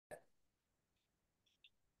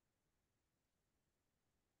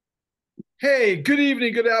Hey, good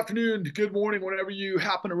evening, good afternoon, good morning, whenever you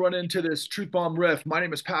happen to run into this Truth Bomb Riff. My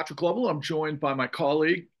name is Patrick Lovell. I'm joined by my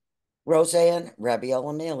colleague. Roseanne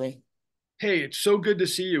Rabiella Mealy. Hey, it's so good to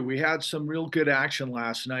see you. We had some real good action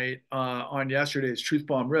last night on yesterday's Truth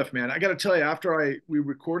Bomb Riff, man. I got to tell you, after we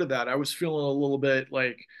recorded that, I was feeling a little bit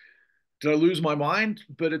like, did I lose my mind?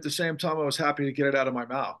 But at the same time, I was happy to get it out of my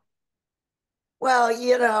mouth.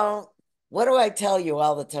 Well, what do I tell you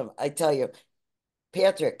all the time? I tell you,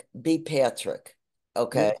 Patrick, be Patrick, Yeah.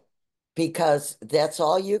 okay? Because that's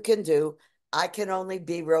all you can do. I can only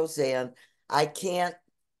be Roseanne. I can't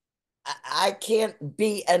I can't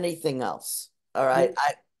be anything else. All right.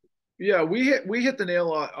 Well, yeah, we hit the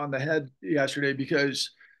nail on the head yesterday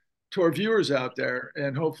because to our viewers out there,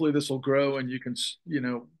 and hopefully this will grow and you can,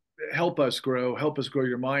 help us grow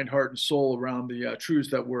your mind, heart, and soul around the truths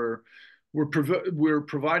that we're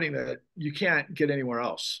providing that you can't get anywhere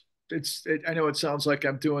else. I know it sounds like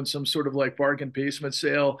I'm doing some sort of like bargain basement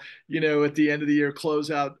sale, at the end of the year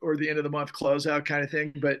closeout or the end of the month closeout kind of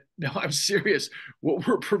thing. But no, I'm serious. What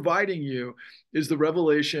we're providing you is the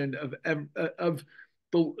revelation of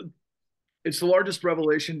the it's the largest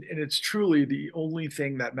revelation, and it's truly the only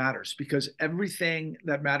thing that matters because everything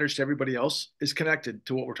that matters to everybody else is connected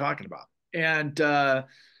to what we're talking about. And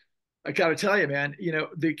I got to tell you, man,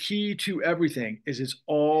 the key to everything is it's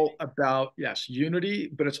all about, yes, unity,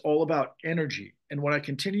 but it's all about energy. And what I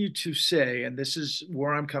continue to say, and this is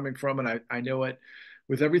where I'm coming from, and I know it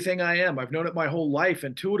with everything I am. I've known it my whole life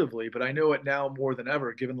intuitively, but I know it now more than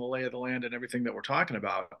ever, given the lay of the land and everything that we're talking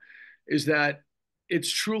about, is that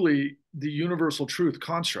it's truly the universal truth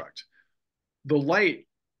construct. The light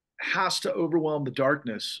has to overwhelm the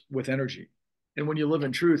darkness with energy. And when you live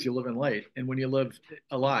in truth, you live in light. And when you live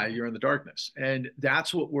a lie, you're in the darkness. And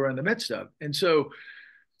that's what we're in the midst of. And so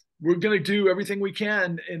we're going to do everything we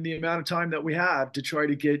can in the amount of time that we have to try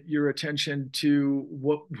to get your attention to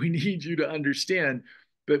what we need you to understand.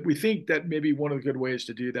 But we think that maybe one of the good ways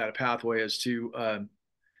to do that, a pathway, is to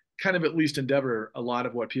kind of at least endeavor a lot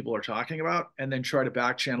of what people are talking about and then try to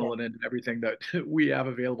back Yeah. channel it into everything that we have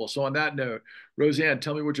available. So on that note, Roseanne,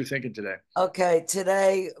 tell me what you're thinking today. Okay,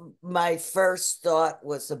 today my first thought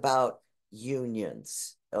was about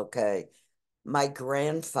unions. Okay. My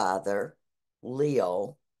grandfather,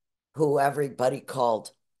 Leo, who everybody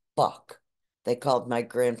called Buck. They called my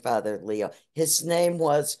grandfather Leo. His name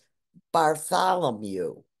was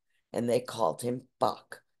Bartholomew, and they called him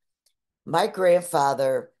Buck. My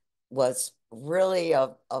grandfather was really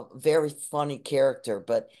a very funny character,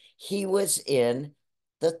 but he was in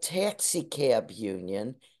the taxi cab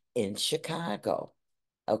union in Chicago.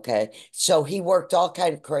 Okay. So he worked all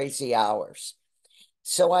kind of crazy hours.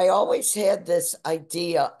 So I always had this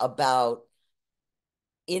idea about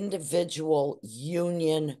individual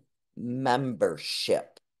union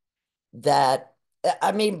membership that,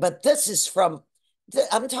 I mean, but this is from,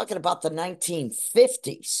 I'm talking about the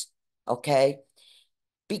 1950s, okay?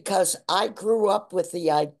 Because I grew up with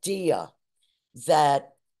the idea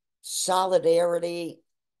that solidarity,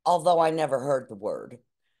 although I never heard the word,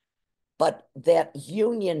 but that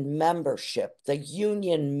union membership, the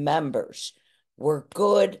union members were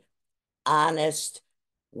good, honest,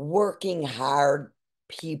 working hard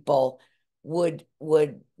people would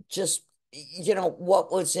just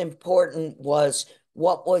what was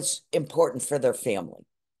important for their family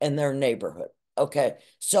and their neighborhood. Okay.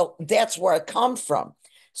 So that's where I come from.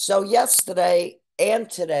 So yesterday and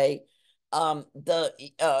today, the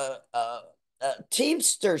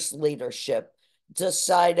Teamsters leadership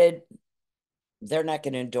decided they're not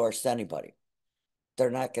going to endorse anybody. They're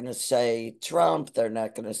not going to say Trump. They're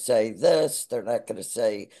not going to say this. They're not going to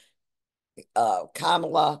say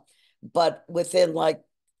Kamala. But within like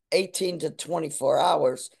 18 to 24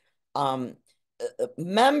 hours, um,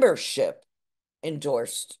 membership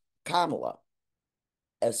endorsed Kamala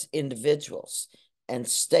as individuals and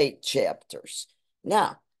state chapters.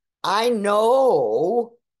 Now, I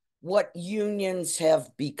know what unions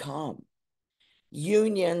have become.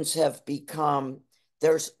 Unions have become,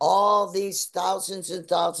 there's all these thousands and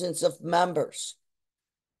thousands of members,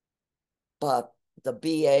 but the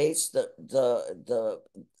BAs, the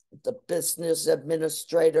business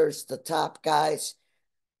administrators, the top guys,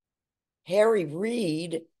 Harry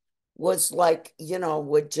Reid was like,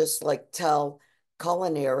 would just like tell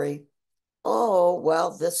culinary, oh,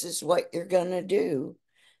 well, this is what you're going to do.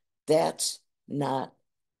 That's not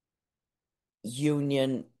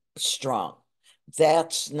union strong.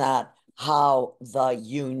 That's not how the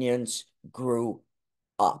unions grew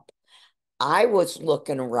up. I was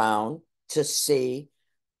looking around to see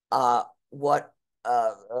what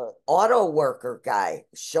auto worker guy,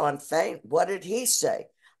 Sean Fain, what did he say?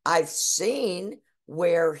 I've seen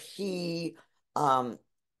where he um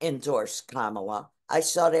endorsed Kamala. I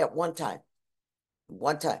saw that one time.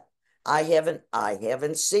 One time. I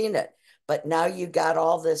haven't seen it. But now you got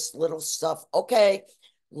all this little stuff. Okay,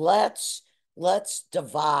 let's let's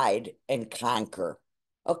divide and conquer.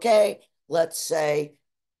 Okay? Let's say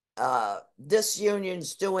this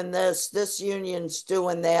union's doing this union's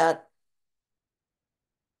doing that.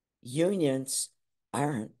 Unions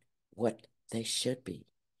aren't what they should be.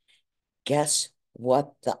 Guess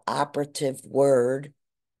what the operative word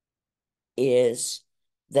is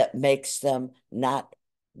that makes them not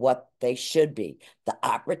what they should be? The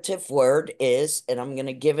operative word is, and I'm going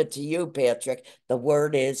to give it to you, Patrick, the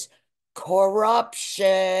word is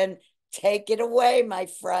corruption. Take it away, my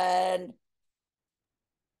friend.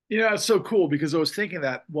 It's so cool because I was thinking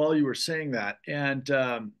that while you were saying that. And,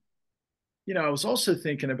 I was also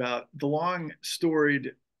thinking about the long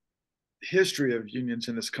storied history of unions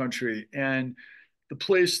in this country and the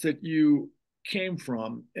place that you came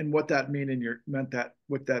from and what that mean in your meant that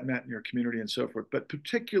what that meant in your community and so forth, but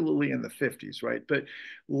particularly in the 50s, right? But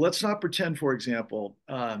let's not pretend, for example,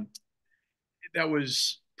 that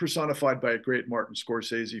was personified by a great Martin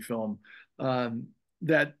Scorsese film um,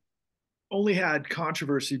 that only had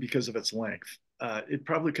controversy because of its length. It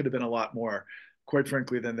probably could have been a lot more, quite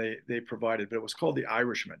frankly, than they provided. But it was called The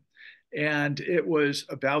Irishman, and it was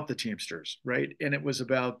about the Teamsters, right? And it was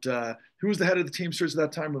about who was the head of the Teamsters at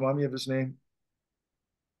that time. Remind me of his name.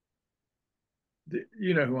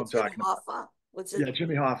 You know who I'm Was it talking about. Hoffa? Was it Yeah,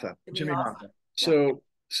 Jimmy Hoffa. Jimmy Jimmy Hoffa? Hoffa.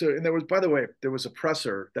 Yeah. And there was, by the way, there was a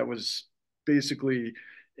presser that was basically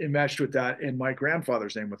enmeshed with that, and my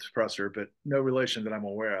grandfather's name was presser, but no relation that I'm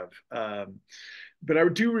aware of. But I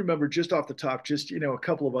do remember just off the top, just a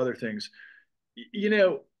couple of other things. You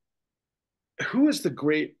know, who is the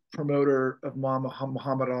great promoter of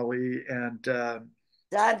Muhammad Ali and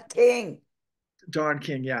Don King. Don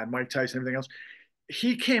King, yeah, and Mike Tyson, everything else?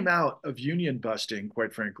 He came out of union busting,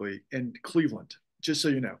 quite frankly, in Cleveland, just so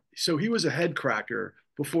you know. So he was a head cracker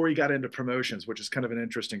before he got into promotions, which is kind of an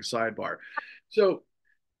interesting sidebar. So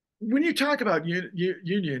when you talk about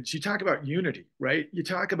unions, you talk about unity, right? You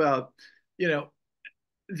talk about, you know,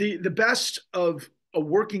 the best of a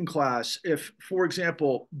working class. If, for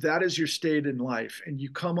example, that is your state in life and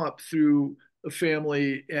you come up through a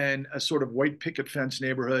family in a sort of white picket fence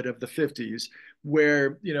neighborhood of the 50s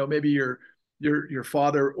where maybe your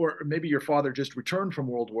father, or maybe your father just returned from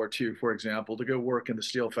World War II, for example, to go work in the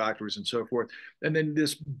steel factories and so forth, and then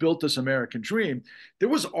this built this American dream. There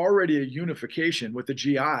was already a unification with the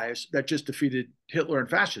GIs that just defeated Hitler and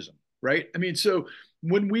fascism, right? I mean, so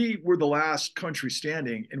when we were the last country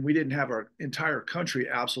standing and we didn't have our entire country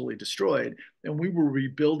absolutely destroyed and we were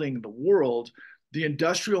rebuilding the world, the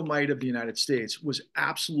industrial might of the United States was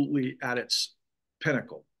absolutely at its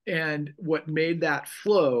pinnacle. And what made that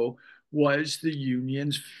flow was the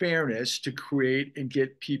union's fairness to create and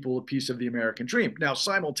get people a piece of the American dream. Now,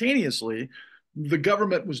 simultaneously, the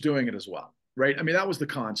government was doing it as well, right? I mean, that was the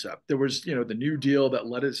concept. There was, the New Deal that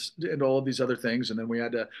led us into all of these other things, and then we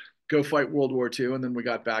had to go fight World War II, and then we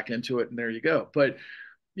got back into it, and there you go. But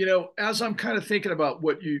as I'm kind of thinking about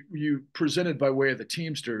what you presented by way of the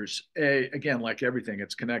Teamsters, again, like everything,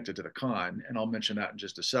 it's connected to the con, and I'll mention that in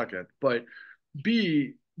just a second. But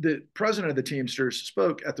B, the president of the Teamsters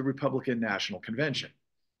spoke at the Republican National Convention.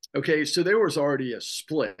 Okay, so there was already a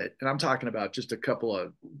split, and I'm talking about just a couple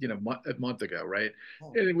of, a month ago, right?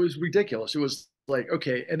 Oh, And it was ridiculous. It was like,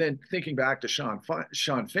 okay, and then thinking back to Sean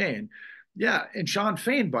Fain, yeah, and Sean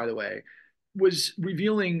Fain, by the way, was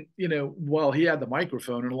revealing, while he had the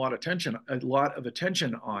microphone and a lot of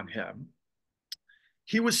attention on him,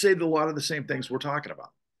 he was saying a lot of the same things we're talking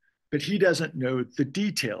about, but he doesn't know the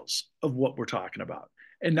details of what we're talking about.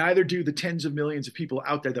 And neither do the tens of millions of people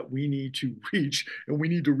out there that we need to reach, and we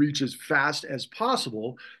need to reach as fast as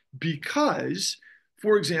possible. Because,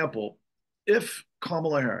 for example, if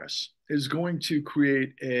Kamala Harris is going to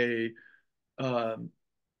create a um,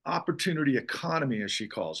 opportunity economy, as she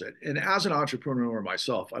calls it, and as an entrepreneur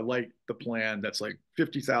myself, I like the plan that's like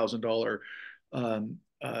 $50,000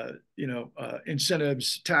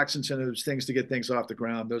 incentives, tax incentives, things to get things off the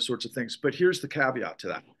ground, those sorts of things. But here's the caveat to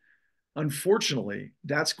that. Unfortunately,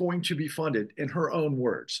 that's going to be funded, in her own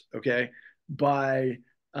words, okay, by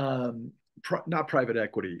not private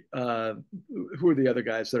equity. Who are the other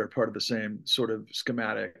guys that are part of the same sort of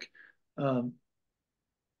schematic? Um,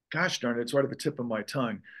 Gosh darn it, it's right at the tip of my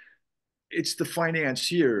tongue. It's the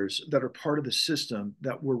financiers that are part of the system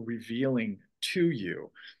that we're revealing to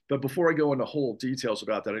you. But before I go into whole details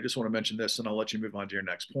about that, I just want to mention this, and I'll let you move on to your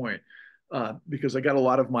next point, because I got a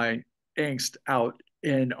lot of my angst out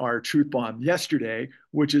in our truth bomb yesterday,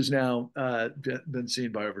 which is now been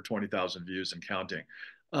seen by over 20,000 views and counting.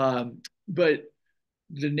 But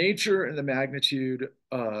the nature and the magnitude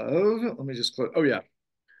of, let me just close. Oh, yeah,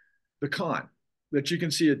 the con that you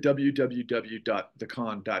can see at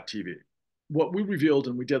www.thecon.tv. What we revealed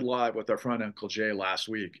and we did live with our friend Uncle Jay last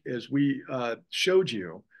week is we showed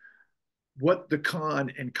you what the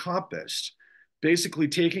con encompassed, basically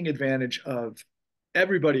taking advantage of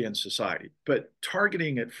everybody in society, but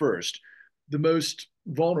targeting at first the most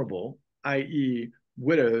vulnerable, i.e.,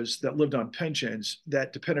 widows that lived on pensions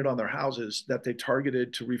that depended on their houses that they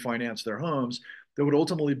targeted to refinance their homes that would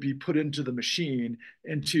ultimately be put into the machine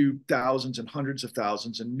into thousands and hundreds of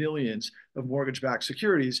thousands and millions of mortgage backed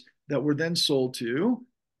securities that were then sold to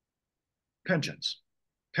pensions,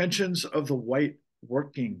 pensions of the white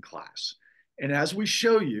working class. And as we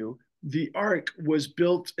show you, the arc was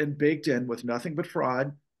built and baked in with nothing but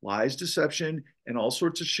fraud, lies, deception, and all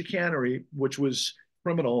sorts of chicanery, which was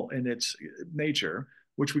criminal in its nature,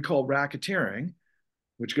 which we call racketeering,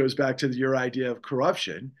 which goes back to your idea of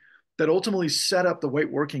corruption, that ultimately set up the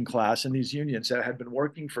white working class and these unions that had been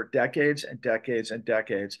working for decades and decades and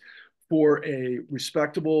decades for a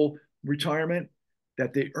respectable retirement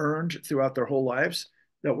that they earned throughout their whole lives,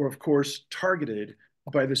 that were, of course, targeted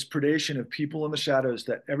by this predation of people in the shadows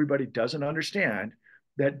that everybody doesn't understand,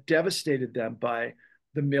 that devastated them by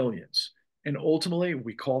the millions. And ultimately,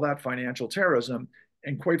 we call that financial terrorism.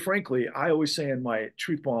 And quite frankly, I always say in my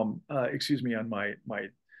truth bomb, on my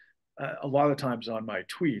a lot of times on my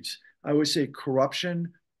tweets, I always say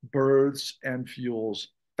corruption births and fuels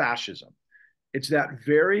fascism. It's that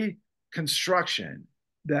very construction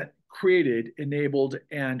that created, enabled,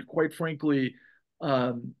 and quite frankly,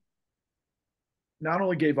 um, not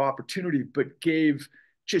only gave opportunity, but gave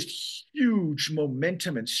just huge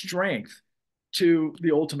momentum and strength to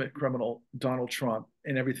the ultimate criminal, Donald Trump,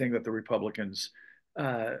 and everything that the Republicans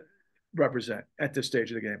uh, represent at this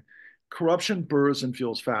stage of the game. Corruption births and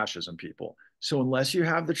fuels fascism, people. So unless you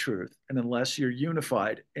have the truth and unless you're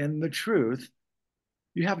unified in the truth,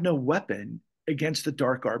 you have no weapon against the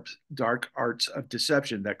dark arts of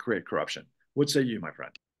deception that create corruption. What say you, my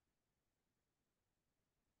friend?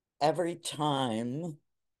 Every time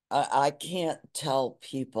I can't tell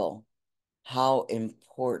people how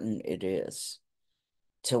important it is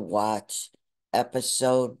to watch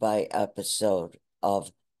episode by episode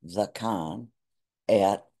of The Con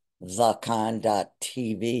at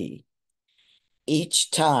thecon.tv.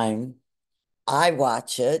 Each time I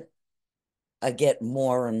watch it, I get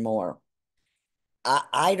more and more.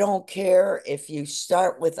 I don't care if you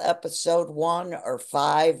start with episode 1 or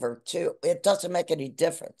 5 or 2, it doesn't make any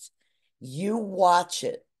difference. You watch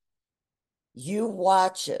it, you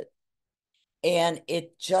watch it, and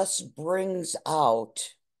it just brings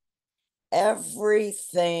out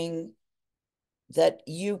everything that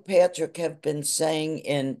you, Patrick, have been saying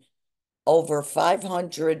in over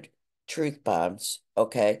 500 truth bombs.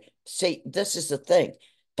 Okay. See, this is the thing.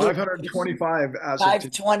 People, 525 as of today.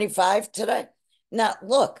 525 today. Now,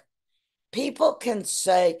 look, people can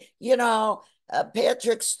say,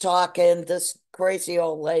 Patrick's talking, this crazy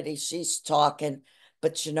old lady, she's talking.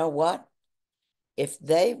 But you know what? If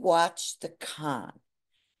they watch the con,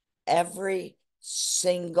 every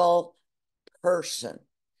single person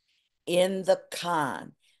in the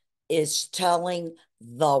con is telling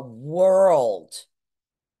the world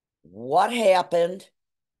what happened,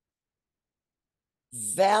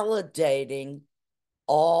 validating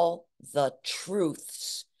all the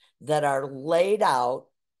truths that are laid out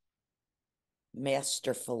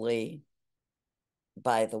masterfully,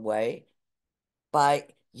 by the way, by,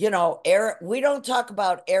 Eric. We don't talk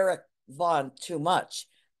about Eric Vaughn too much,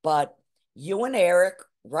 but you and Eric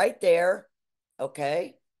right there,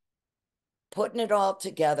 okay, putting it all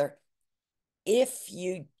together. If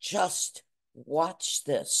you just watch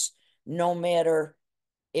this, no matter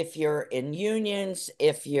if you're in unions,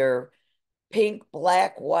 if you're pink,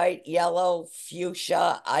 black, white, yellow,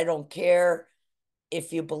 fuchsia, I don't care.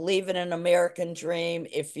 If you believe in an American dream,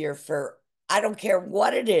 if you're for, I don't care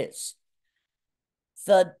what it is.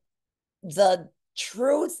 The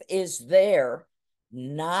truth is there,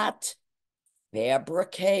 not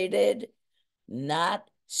fabricated, not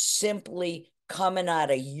simply coming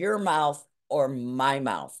out of your mouth or my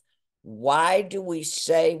mouth. Why do we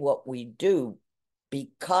say what we do?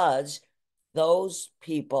 Because those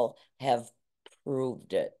people have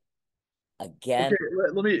proved it Okay, again.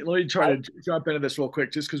 let me try to jump into this real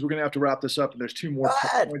quick, just because we're gonna have to wrap this up, and there's two Go more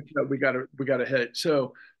ahead. points that we gotta hit.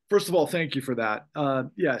 So First of all, thank you for that.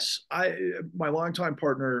 Yes, my longtime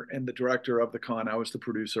partner and the director of the con. I was the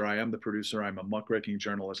producer. I am the producer. I'm a muckraking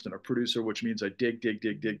journalist and a producer, which means I dig, dig,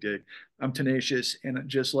 dig, dig, dig. I'm tenacious, and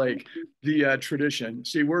just like the tradition.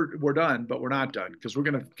 See, we're done, but we're not done because we're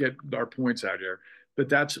gonna get our points out here. But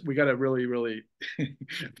that's we got to really, really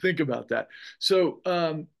think about that. So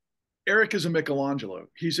Eric is a Michelangelo.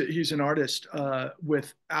 He's an artist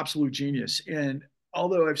with absolute genius. And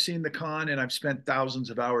although I've seen the con and I've spent thousands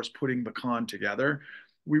of hours putting the con together,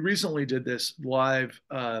 we recently did this live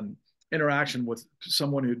interaction with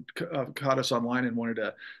someone who caught us online and wanted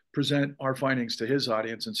to present our findings to his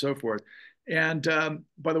audience and so forth. And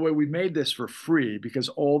by the way, we made this for free because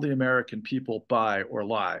all the American people buy or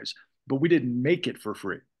lies, but we didn't make it for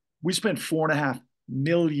free. We spent $4.5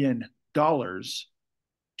 million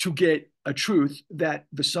to get a truth that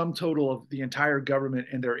the sum total of the entire government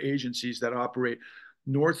and their agencies that operate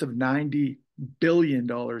north of $90 billion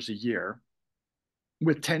a year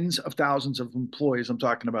with tens of thousands of employees. I'm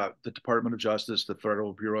talking about the Department of Justice, the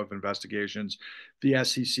Federal Bureau of Investigations, the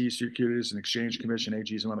SEC, Securities and Exchange Commission,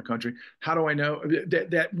 AGs around the country. How do I know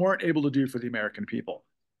that weren't able to do for the American people?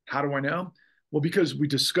 How do I know? Well, because we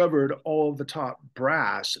discovered all of the top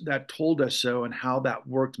brass that told us so and how that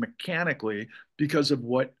worked mechanically because of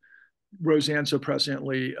what Roseanne so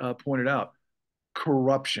presciently pointed out,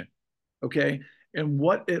 corruption. Okay. And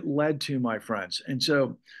what it led to, my friends. And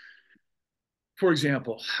so, for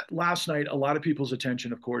example, last night, a lot of people's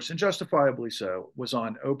attention, of course, and justifiably so, was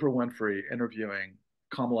on Oprah Winfrey interviewing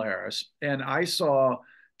Kamala Harris. And I saw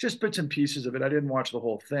just bits and pieces of it. I didn't watch the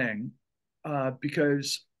whole thing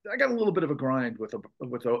because I got a little bit of a grind with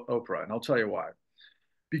Oprah. And I'll tell you why.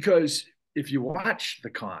 Because if you watch the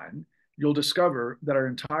con, you'll discover that our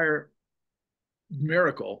entire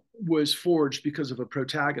miracle was forged because of a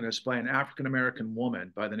protagonist by an African American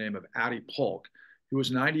woman by the name of Addie Polk, who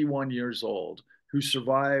was 91 years old, who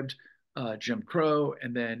survived Jim Crow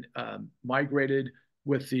and then migrated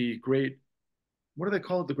with the great, what do they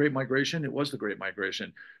call it? The Great Migration? It was the Great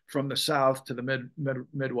Migration from the South to the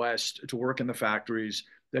Midwest to work in the factories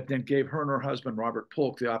that then gave her and her husband, Robert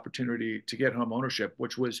Polk, the opportunity to get home ownership,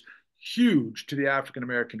 which was huge to the African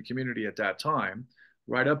American community at that time,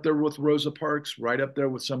 right up there with Rosa Parks, right up there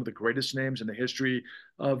with some of the greatest names in the history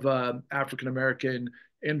of African American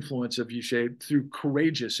influence, if you say, through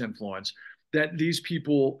courageous influence, that these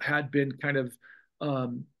people had been kind of,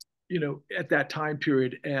 at that time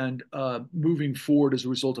period and moving forward as a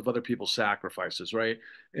result of other people's sacrifices, right?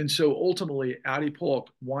 And so ultimately, Addie Polk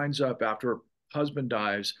winds up after her husband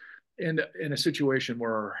dies in a situation where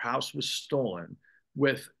her house was stolen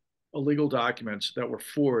with illegal documents that were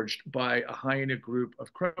forged by a hyena group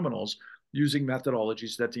of criminals using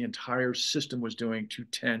methodologies that the entire system was doing to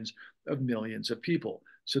tens of millions of people.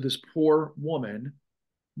 So this poor woman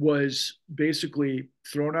was basically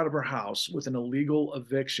thrown out of her house with an illegal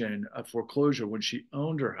eviction of foreclosure when she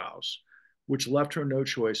owned her house, which left her no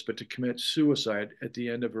choice but to commit suicide at the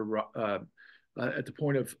end of her at the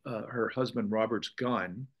point of her husband Robert's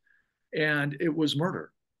gun, and it was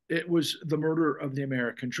murder. It was the murder of the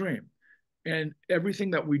American dream. And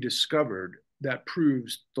everything that we discovered that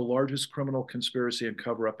proves the largest criminal conspiracy and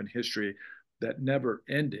cover up in history that never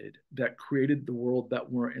ended, that created the world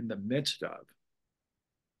that we're in the midst of,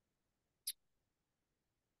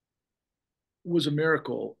 was a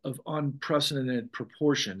miracle of unprecedented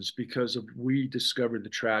proportions because of we discovered the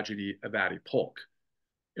tragedy of Addie Polk.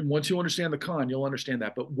 And once you understand the con, you'll understand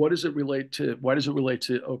that. But what does it relate to? Why does it relate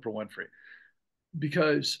to Oprah Winfrey?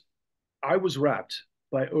 Because I was wrapped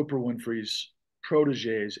by Oprah Winfrey's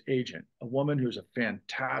protege's agent, a woman who's a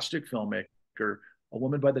fantastic filmmaker, a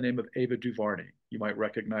woman by the name of Ava DuVernay. You might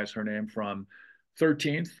recognize her name from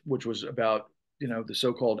 13th, which was about the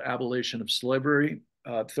so-called abolition of slavery,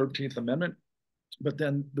 13th Amendment, but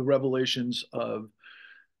then the revelations of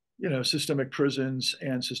systemic prisons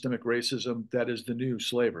and systemic racism that is the new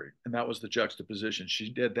slavery. And that was the juxtaposition.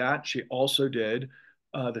 She did that. She also did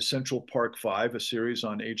the Central Park Five, a series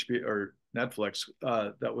on HBO or Netflix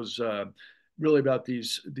that was really about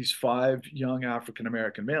these five young African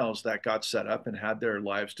American males that got set up and had their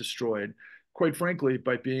lives destroyed, quite frankly,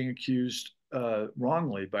 by being accused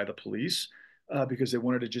wrongly by the police. Because they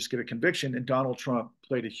wanted to just get a conviction, and Donald Trump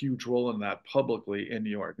played a huge role in that publicly in New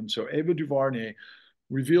York. And so Ava DuVernay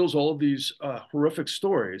reveals all of these horrific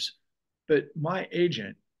stories, but my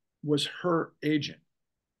agent was her agent.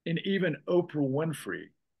 And even Oprah Winfrey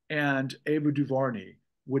and Ava DuVernay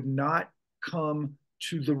would not come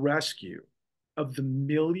to the rescue of the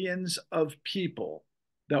millions of people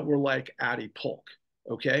that were like Addie Polk,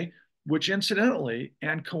 okay? Which incidentally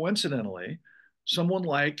and coincidentally, someone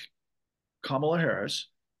like Kamala Harris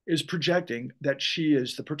is projecting that she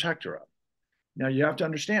is the protector of. Now, you have to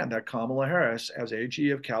understand that Kamala Harris, as AG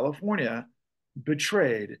of California,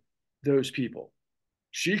 betrayed those people.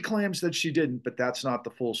 She claims that she didn't, but that's not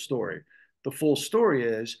the full story. The full story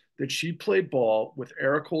is that she played ball with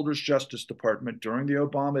Eric Holder's Justice Department during the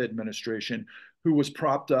Obama administration, who was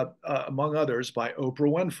propped up, among others, by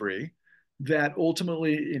Oprah Winfrey. That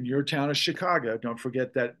ultimately, in your town of Chicago, don't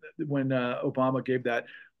forget that when Obama gave that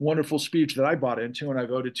wonderful speech that I bought into and I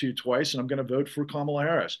voted to twice, and I'm going to vote for Kamala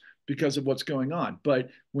Harris because of what's going on. But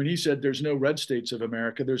when he said there's no red states of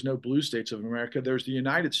America, there's no blue states of America, there's the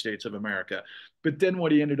United States of America. But then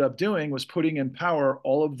what he ended up doing was putting in power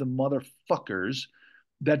all of the motherfuckers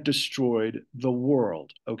that destroyed the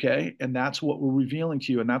world. Okay. And that's what we're revealing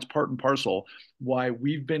to you. And that's part and parcel why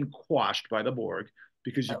we've been quashed by the Borg,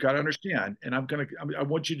 because you've got to understand. And I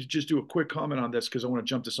want you to just do a quick comment on this because I want to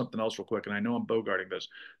jump to something else real quick. And I know I'm bogarting this,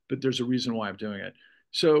 but there's a reason why I'm doing it.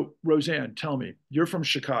 So, Roseanne, tell me, you're from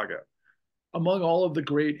Chicago. Among all of the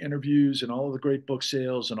great interviews and all of the great book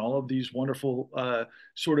sales and all of these wonderful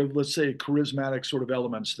sort of, let's say, charismatic sort of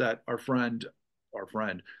elements that our friend,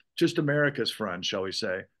 just America's friend, shall we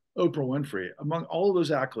say, Oprah Winfrey, among all of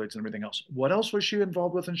those accolades and everything else, what else was she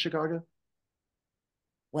involved with in Chicago?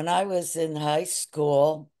 When I was in high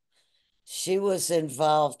school, she was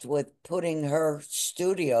involved with putting her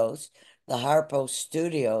studios, the Harpo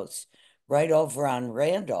Studios, right over on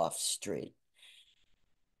Randolph Street,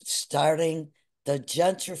 starting the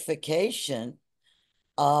gentrification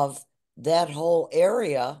of that whole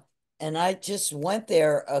area. And I just went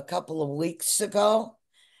there a couple of weeks ago.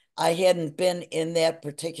 I hadn't been in that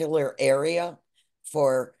particular area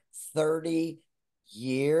for 30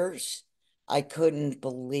 years. I couldn't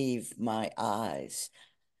believe my eyes.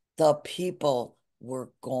 The people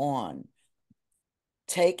were gone,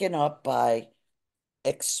 taken up by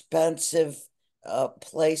expensive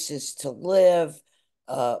places to live,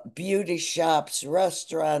 beauty shops,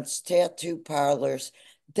 restaurants, tattoo parlors.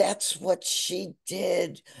 That's what she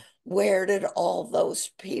did. Where did all those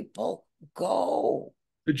people go?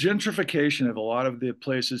 The gentrification of a lot of the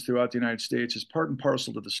places throughout the United States is part and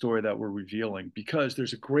parcel to the story that we're revealing, because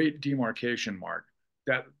there's a great demarcation mark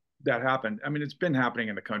that that happened. I mean, it's been happening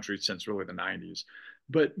in the country since really the 90s,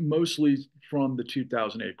 but mostly from the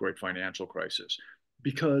 2008 great financial crisis,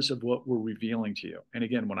 because of what we're revealing to you. And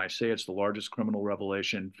again, when I say it's the largest criminal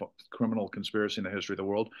revelation, criminal conspiracy in the history of the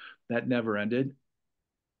world, that never ended.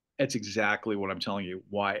 That's exactly what I'm telling you,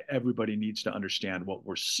 why everybody needs to understand what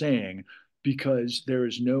we're saying, because there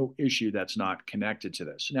is no issue that's not connected to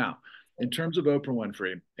this. Now, in terms of Oprah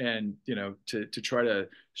Winfrey, and to try to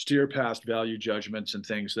steer past value judgments and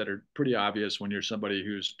things that are pretty obvious when you're somebody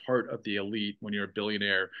who's part of the elite, when you're a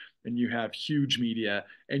billionaire and you have huge media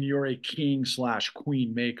and you're a king slash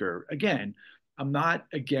queen maker. Again, I'm not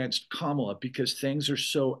against Kamala because things are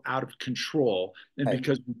so out of control, and Right.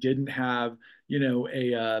 because we didn't have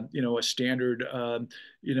a standard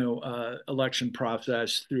election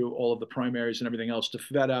process through all of the primaries and everything else to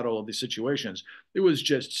vet out all of these situations. It was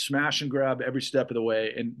just smash and grab every step of the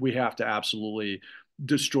way, and we have to absolutely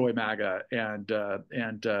destroy MAGA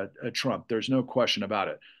and Trump. There's no question about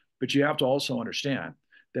it. But you have to also understand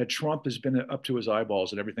that Trump has been up to his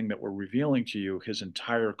eyeballs at everything that we're revealing to you his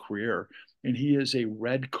entire career, and he is a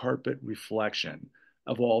red carpet reflection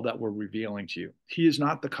of all that we're revealing to you. He is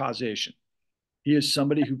not the causation. He is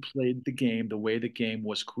somebody who played the game the way the game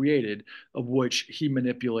was created, of which he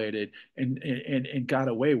manipulated and got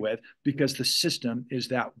away with, because the system is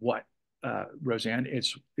that what, Roseanne?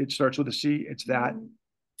 It starts with a C. It's that.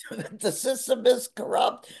 The system is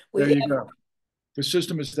corrupt. There We you go. The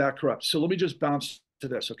system is that corrupt. So let me just bounce to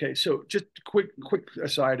this. Okay. So just quick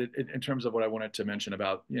aside in terms of what I wanted to mention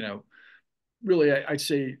about, really, I'd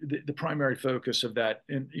say the primary focus of that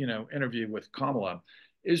interview with Kamala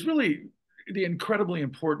is really the incredibly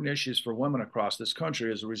important issues for women across this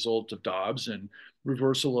country as a result of Dobbs and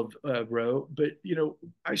reversal of Roe. But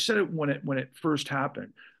I said it when it first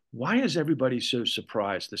happened. Why is everybody so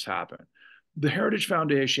surprised this happened? The Heritage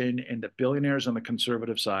Foundation and the billionaires on the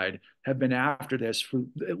conservative side have been after this for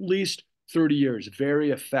at least 30 years very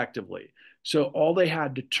effectively. So all they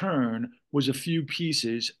had to turn was a few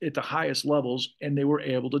pieces at the highest levels, and they were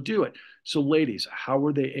able to do it. So, ladies, how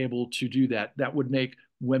were they able to do that? That would make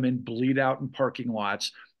women bleed out in parking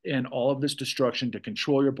lots and all of this destruction to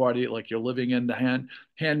control your body like you're living in the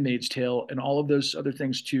Handmaid's Tale, and all of those other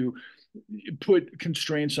things to put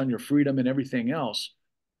constraints on your freedom and everything else.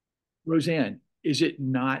 Roseanne, is it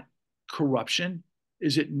not corruption?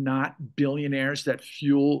 Is it not billionaires that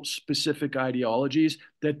fuel specific ideologies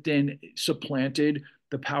that then supplanted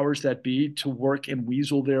the powers that be to work and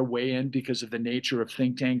weasel their way in because of the nature of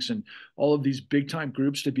think tanks and all of these big time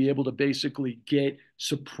groups to be able to basically get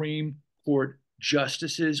Supreme Court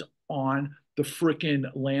justices on the frickin'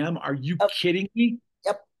 lam. Are you Oh, kidding me?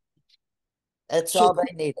 yep. That's So all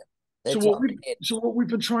they needed. so That's what all we they needed. so what we've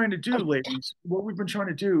been trying to do, ladies, what we've been trying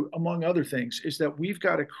to do, among other things, is that we've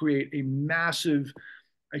got to create a massive.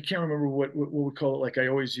 I can't remember what we call it. Like I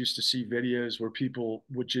always used to see videos where people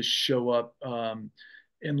would just show up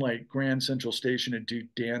in like Grand Central Station and do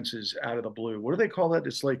dances out of the blue. What do they call that?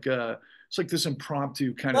 It's like this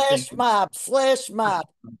impromptu kind of thing. Flash mob, flash mob.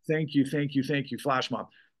 Thank you, thank you, thank you. Flash mob.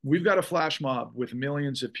 We've got a flash mob with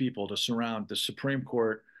millions of people to surround the Supreme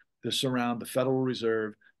Court, to surround the Federal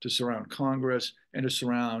Reserve, to surround Congress, and to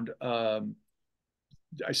surround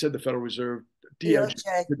I said the Federal Reserve, DOJ,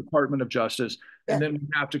 DOJ. the Department of Justice, and Yeah. then we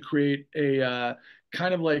have to create a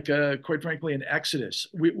kind of like, quite frankly, an exodus.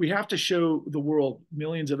 We have to show the world,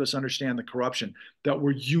 millions of us understand the corruption, that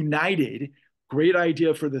we're united. Great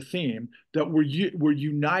idea for the theme, that we're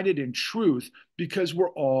united in truth because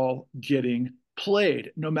we're all getting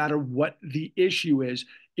played. No matter what the issue is,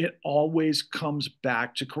 it always comes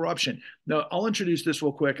back to corruption. Now, I'll introduce this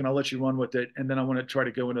real quick and I'll let you run with it. And then I want to try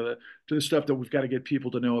to go into the stuff that we've got to get people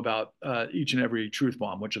to know about each and every truth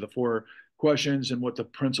bomb, which are the four questions and what the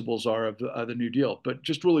principles are of the New Deal. But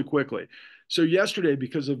just really quickly. So, yesterday,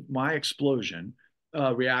 because of my explosion,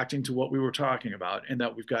 reacting to what we were talking about, and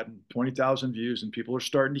that we've gotten 20,000 views and people are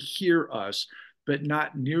starting to hear us, but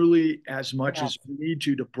not nearly as much Enough. as we need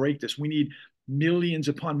to break this. We need millions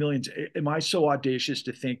upon millions. Am I so audacious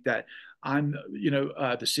to think that I'm,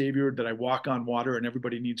 the savior, that I walk on water and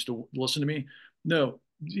everybody needs to listen to me? No,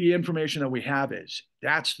 the information that we have is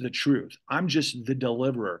that's the truth. I'm just the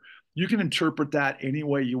deliverer. You can interpret that any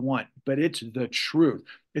way you want, but it's the truth.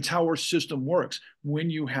 It's how our system works. When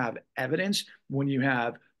you have evidence, when you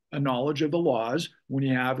have a knowledge of the laws, when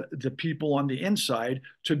you have the people on the inside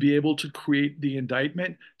to be able to create the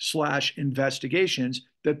indictment slash investigations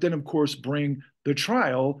that then, of course, bring the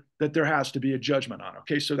trial that there has to be a judgment on.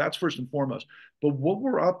 Okay, so that's first and foremost. But what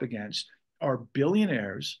we're up against are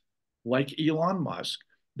billionaires like Elon Musk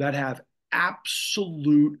that have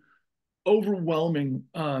absolute overwhelming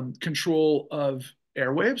control of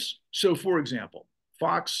airwaves. So, for example,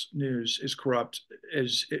 Fox News is corrupt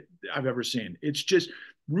as I've ever seen. It's just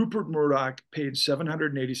Rupert Murdoch paid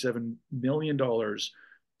 $787 million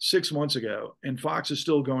 6 months ago, and Fox is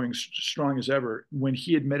still going strong as ever when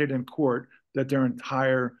he admitted in court that their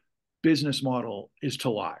entire business model is to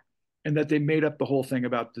lie and that they made up the whole thing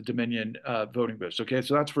about the Dominion voting booths. Okay,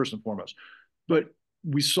 so that's first and foremost. But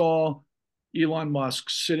we saw Elon Musk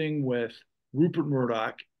sitting with Rupert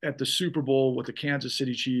Murdoch at the Super Bowl with the Kansas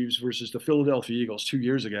City Chiefs versus the Philadelphia Eagles 2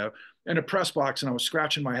 years ago in a press box. And I was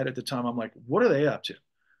scratching my head at the time. I'm like, what are they up to?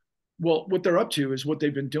 Well, what they're up to is what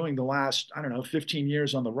they've been doing the last, I don't know, 15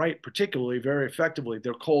 years on the right, particularly very effectively.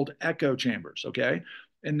 They're called echo chambers. Okay.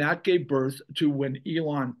 And that gave birth to when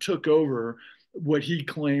Elon took over what he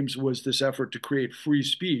claims was this effort to create free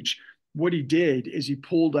speech. What he did is he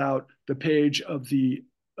pulled out the page of the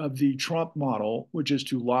Trump model, which is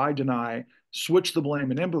to lie, deny, switch the blame,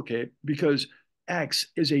 and implicate, because X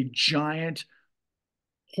is a giant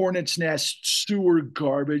hornet's nest sewer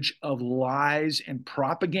garbage of lies and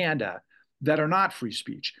propaganda that are not free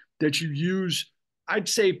speech, that you use. I'd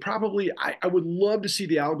say probably, I would love to see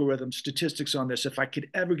the algorithm statistics on this if I could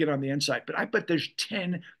ever get on the inside, but I bet there's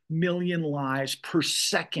 10 million lies per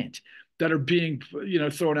second that are being,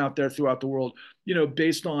 thrown out there throughout the world,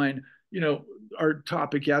 based on, our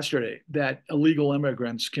topic yesterday, that illegal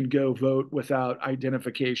immigrants can go vote without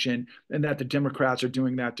identification and that the Democrats are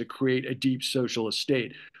doing that to create a deep socialist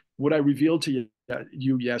state. What I revealed to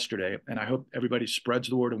you yesterday, and I hope everybody spreads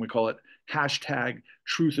the word and we call it hashtag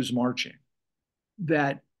truth is marching,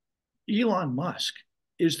 that Elon Musk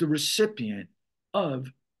is the recipient of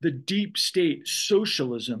the deep state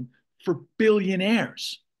socialism for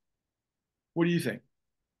billionaires. What do you think?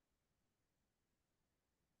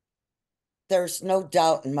 There's no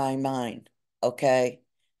doubt in my mind. Okay.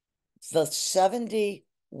 The $71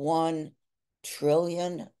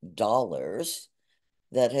 trillion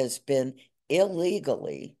that has been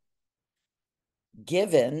illegally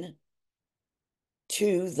given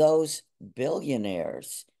to those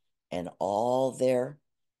billionaires and all their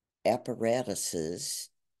apparatuses,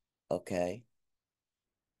 okay,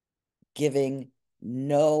 giving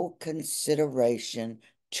no consideration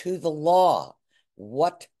to the law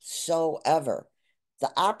whatsoever.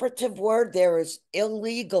 The operative word there is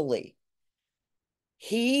illegally.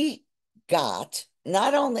 He got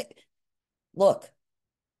not only, look,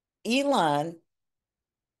 Elon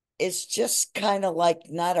is just kind of like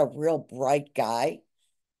not a real bright guy,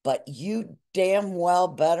 but you damn well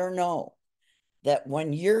better know that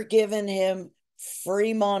when you're giving him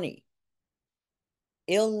free money,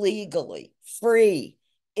 illegally, free,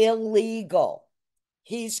 illegal,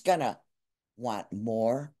 he's gonna want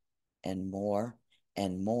more and more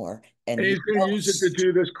and more. And And you he's going to know, use it to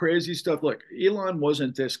do this crazy stuff. Look, Elon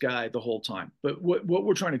wasn't this guy the whole time. But what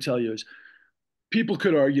we're trying to tell you is people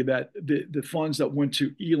could argue that the funds that went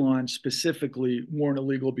to Elon specifically weren't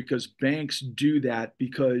illegal because banks do that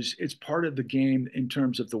because it's part of the game in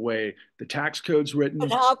terms of the way the tax code's but written.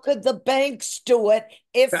 how could the banks do it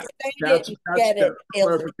if That, they that's didn't that's get the it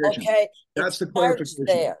illegal? clarification. Okay, it That's the starts clarification.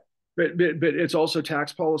 there. But it's also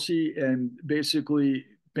tax policy, and basically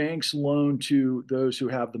banks loan to those who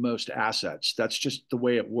have the most assets. That's just the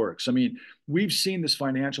way it works. I mean, we've seen this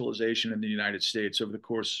financialization in the United States over the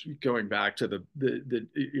course going back to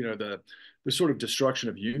the sort of destruction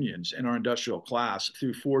of unions and our industrial class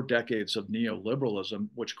through 4 decades of neoliberalism,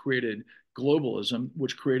 which created globalism,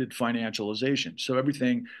 which created financialization. So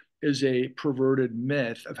everything is a perverted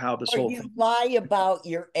myth of how this Or whole you thing. lie about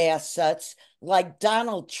your assets like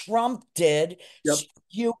Donald Trump did, so Yep,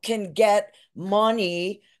 you can get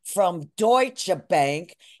money from Deutsche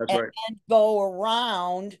Bank that's and right. then go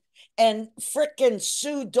around and fricking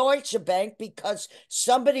sue Deutsche Bank because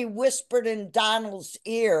somebody whispered in Donald's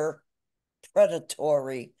ear,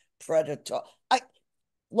 predatory, predator. I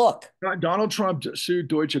look, Donald Trump sued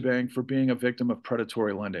Deutsche Bank for being a victim of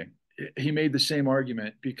predatory lending. He made the same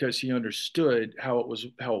argument because he understood how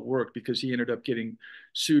it worked because he ended up getting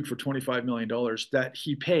sued for $25 million that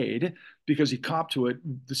he paid because he copped to it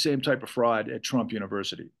the same type of fraud at Trump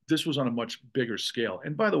University. This was on a much bigger scale.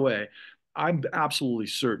 And by the way, I'm absolutely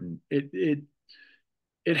certain it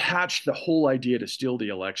hatched the whole idea to steal the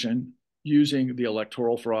election using the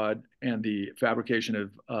electoral fraud and the fabrication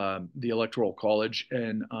of the electoral college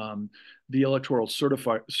and the electoral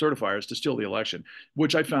certifiers to steal the election,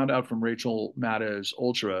 which I found out from Rachel Maddow's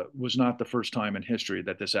Ultra was not the first time in history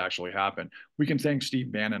that this actually happened. We can thank Steve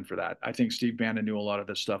Bannon for that. I think Steve Bannon knew a lot of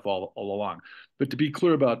this stuff all along. But to be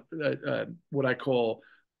clear about what I call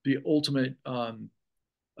the ultimate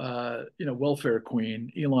welfare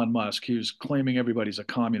queen, Elon Musk, who's claiming everybody's a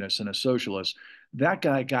communist and a socialist. That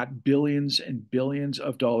guy got billions and billions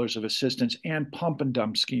of dollars of assistance and pump and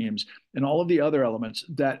dump schemes and all of the other elements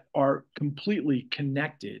that are completely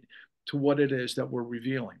connected to what it is that we're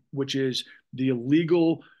revealing, which is the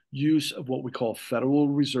illegal use of what we call Federal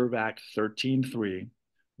Reserve Act 13.3,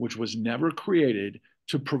 which was never created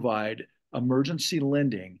to provide emergency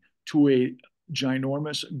lending to a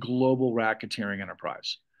ginormous global racketeering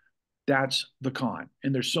enterprise. That's the con.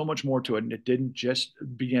 And there's so much more to it. And it didn't just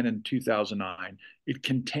begin in 2009. It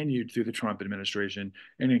continued through the Trump administration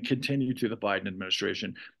and it continued through the Biden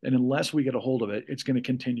administration. And unless we get a hold of it, it's going to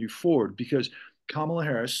continue forward because Kamala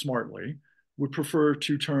Harris smartly would prefer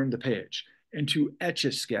to turn the page and to etch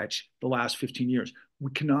a sketch the last 15 years.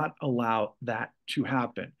 We cannot allow that to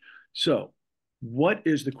happen. So, what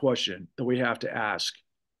is the question that we have to ask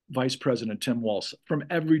Vice President Tim Walz from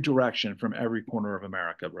every direction, from every corner of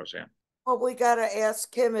America, Roseanne? well, we got to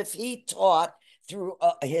ask him if he taught through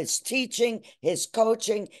his teaching, his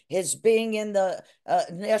coaching, his being in the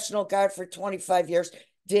National Guard for 25 years.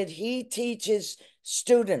 Did he teach his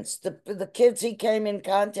students, the kids he came in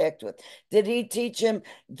contact with, did he teach him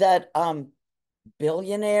that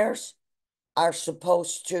billionaires are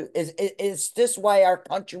supposed to, is this why our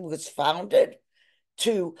country was founded?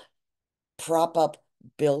 To prop up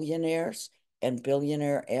billionaires and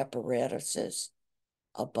billionaire apparatuses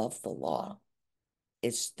above the law?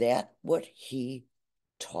 Is that what he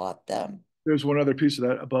taught them? There's one other piece of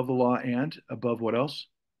that above the law and above what else?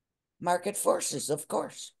 Market forces, of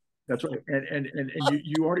course. That's right. And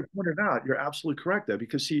you already pointed out, you're absolutely correct though,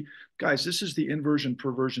 because see, guys, this is the inversion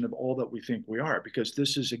perversion of all that we think we are, because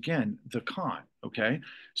this is again the con. Okay.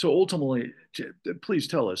 So ultimately, please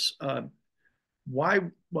tell us, why?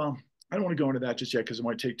 Well, I don't want to go into that just yet because it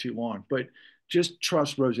might take too long, but just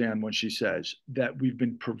trust Roseanne when she says that we've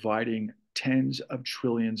been providing tens of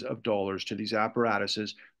trillions of dollars to these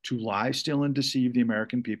apparatuses to lie, steal, and deceive the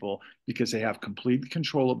American people because they have complete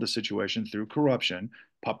control of the situation through corruption,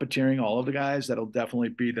 puppeteering all of the guys that'll definitely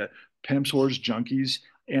be the pimps, whores, junkies,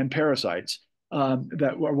 and parasites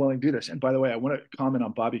that are willing to do this. And by the way, I want to comment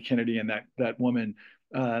on Bobby Kennedy and that woman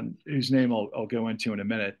whose name I'll go into in a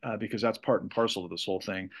minute, because that's part and parcel of this whole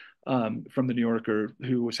thing, from the New Yorker,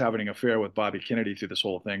 who was having an affair with Bobby Kennedy through this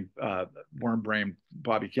whole thing, worm-brained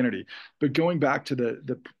Bobby Kennedy. But going back to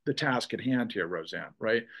the task at hand here, Roseanne,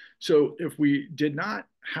 right? So if we did not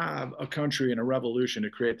have a country and a revolution to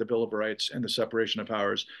create the Bill of Rights and the separation of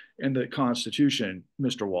powers and the Constitution,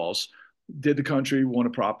 Mr. Walls, did the country want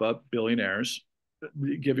to prop up billionaires,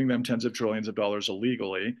 giving them tens of trillions of dollars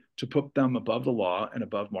illegally to put them above the law and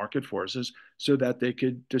above market forces so that they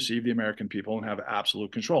could deceive the American people and have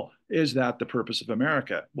absolute control? Is that the purpose of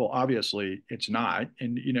America? Well, obviously it's not.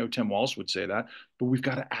 And, Tim Walsh would say that, but we've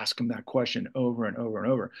got to ask him that question over and over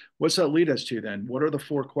and over. What's that lead us to then? What are the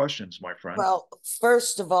four questions, my friend? Well,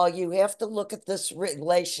 first of all, you have to look at this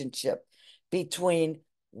relationship between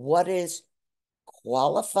what is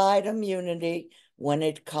qualified immunity when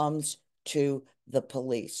it comes to the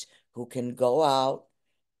police, who can go out,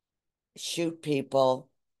 shoot people,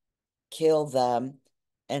 kill them,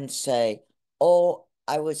 and say, oh,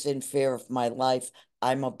 I was in fear of my life.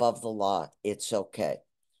 I'm above the law. It's okay.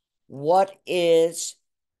 What is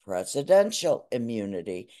presidential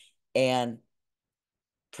immunity? And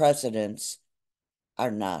presidents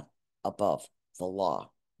are not above the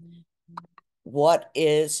law. What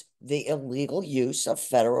is the illegal use of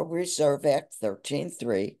Federal Reserve Act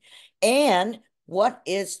 13.3? And what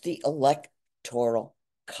is the Electoral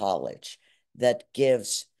College that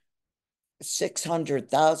gives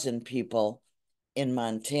 600,000 people in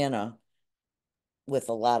Montana with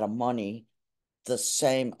a lot of money the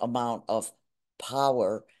same amount of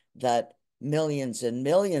power that millions and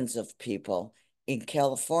millions of people in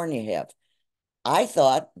California have? I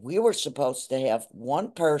thought we were supposed to have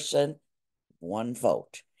one person, one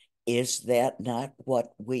vote. Is that not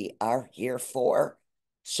what we are here for?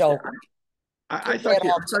 Yeah, So I, put I that thought you,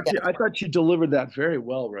 all I thought you, together. I thought you delivered that very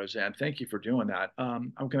well, Roseanne. Thank you for doing that.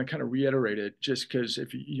 I'm going to kind of reiterate it just because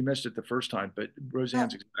if you missed it the first time, but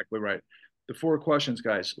Roseanne's exactly right. The four questions,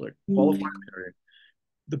 guys, look, qualified immunity.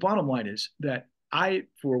 The bottom line is that I,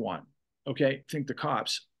 for one, okay, think the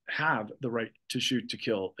cops have the right to shoot to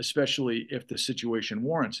kill, especially if the situation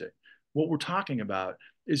warrants it. What we're talking about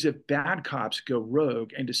is if bad cops go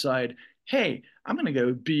rogue and decide, hey, I'm going to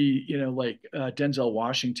go be, like Denzel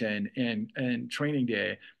Washington and Training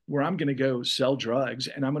Day, where I'm going to go sell drugs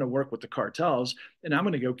and I'm going to work with the cartels and I'm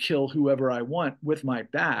going to go kill whoever I want with my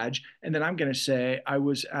badge. And then I'm going to say I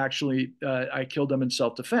was actually, I killed them in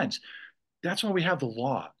self defense. That's why we have the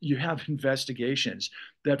law. You have investigations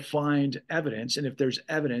that find evidence. And if there's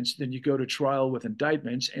evidence, then you go to trial with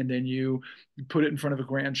indictments and then you put it in front of a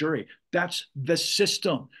grand jury. That's the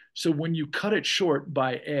system. So when you cut it short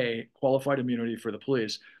by a qualified immunity for the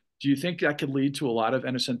police, do you think that could lead to a lot of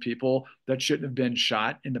innocent people that shouldn't have been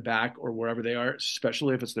shot in the back or wherever they are,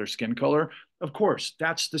 especially if it's their skin color? Of course,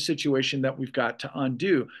 that's the situation that we've got to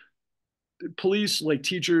undo. Police, like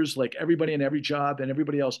teachers, like everybody in every job and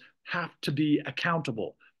everybody else, have to be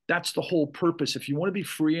accountable. That's the whole purpose. If you want to be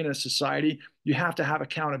free in a society, you have to have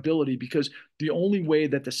accountability, because the only way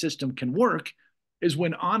that the system can work is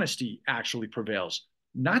when honesty actually prevails,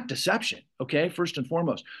 not deception. Okay, first and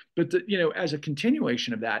foremost. But as a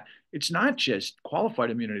continuation of that, it's not just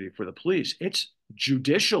qualified immunity for the police; it's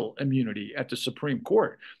judicial immunity at the Supreme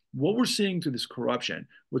Court. What we're seeing through this corruption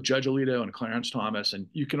with Judge Alito and Clarence Thomas, and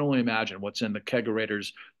you can only imagine what's in the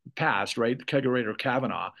kegerator's past, right? The kegerator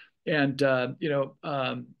Kavanaugh, and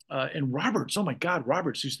and Roberts. Oh my God,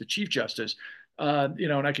 Roberts, who's the Chief Justice.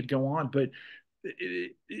 And I could go on, but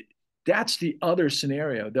it, it, that's the other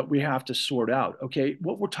scenario that we have to sort out. Okay,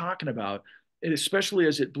 what we're talking about, and especially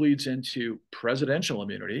as it bleeds into presidential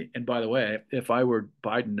immunity. And by the way, if I were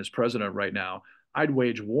Biden as president right now, I'd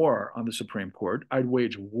wage war on the Supreme Court. I'd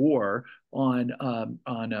wage war on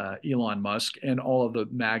Elon Musk and all of the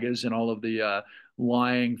MAGAs and all of the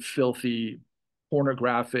lying, filthy,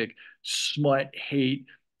 pornographic, smut, hate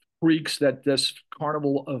freaks that this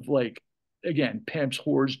carnival of, like, again, pimps,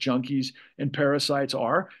 whores, junkies, and parasites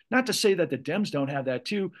are. Not to say that the Dems don't have that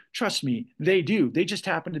too. Trust me, they do. They just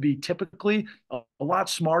happen to be typically a lot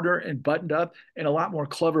smarter and buttoned up and a lot more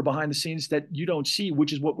clever behind the scenes that you don't see,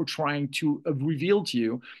 which is what we're trying to reveal to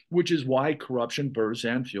you, which is why corruption bursts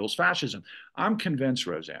and fuels fascism. I'm convinced,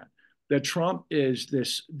 Roseanne, that Trump is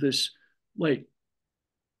this like,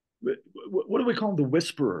 what do we call him? The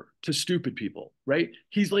whisperer to stupid people, right?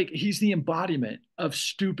 He's the embodiment of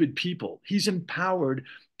stupid people. He's empowered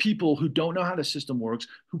people who don't know how the system works,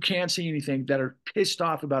 who can't see anything, that are pissed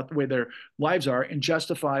off about the way their lives are, and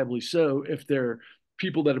justifiably so if they're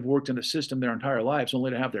people that have worked in the system their entire lives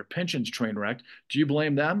only to have their pensions train wrecked. Do you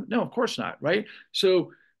blame them? No, of course not, right?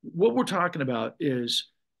 So what we're talking about is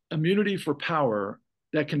immunity for power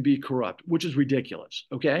that can be corrupt, which is ridiculous.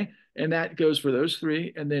 Okay. And that goes for those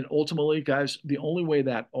three. And then ultimately, guys, the only way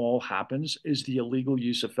that all happens is the illegal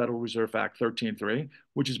use of Federal Reserve Act 13.3,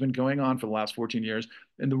 which has been going on for the last 14 years.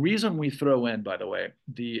 And the reason we throw in, by the way,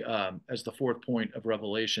 the as the fourth point of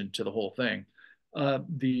revelation to the whole thing,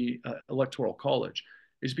 the Electoral College,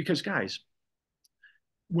 is because, guys,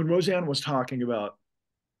 when Roseanne was talking about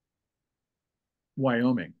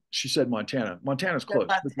Wyoming, she said Montana. Montana's close,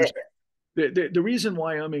 but there's the reason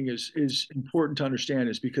Wyoming is important to understand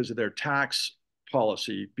is because of their tax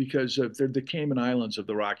policy, because of the Cayman Islands of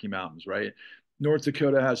the Rocky Mountains, right? North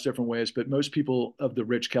Dakota has different ways, but most people of the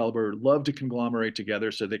rich caliber love to conglomerate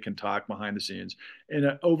together so they can talk behind the scenes.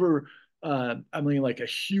 And I mean, like a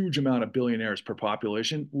huge amount of billionaires per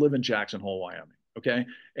population live in Jackson Hole, Wyoming. Okay.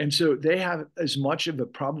 And so they have as much of a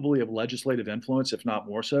probably of legislative influence, if not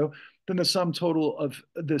more so, than the sum total of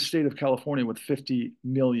the state of California with 50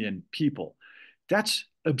 million people. That's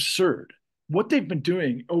absurd. What they've been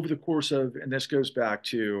doing over the course of, and this goes back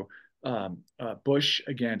to Bush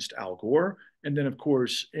against Al Gore, and then of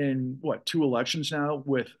course in what, two elections now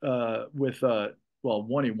with well,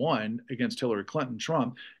 one he won against Hillary Clinton,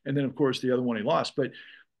 Trump, and then of course the other one he lost. But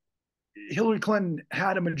Hillary Clinton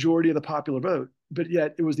had a majority of the popular vote, but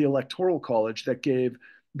yet it was the Electoral College that gave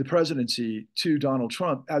the presidency to Donald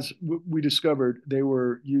Trump. As we discovered, they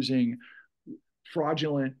were using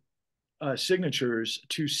fraudulent signatures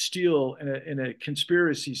to steal in a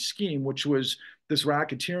conspiracy scheme, which was this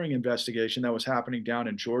racketeering investigation that was happening down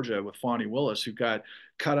in Georgia with Fonnie Willis, who got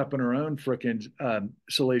caught up in her own frickin'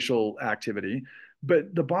 salacial activity.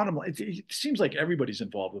 But the bottom line, it seems like everybody's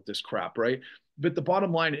involved with this crap, right? But the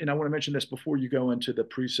bottom line, and I want to mention this before you go into the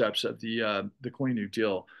precepts of the Clean New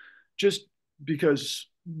Deal, just because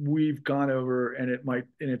we've gone over and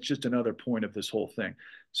it's just another point of this whole thing.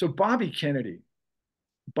 So Bobby Kennedy,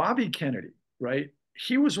 right?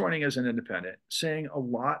 He was running as an independent, saying a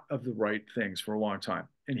lot of the right things for a long time.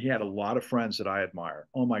 And he had a lot of friends that I admire.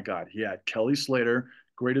 Oh my God. He had Kelly Slater,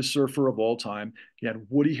 greatest surfer of all time. He had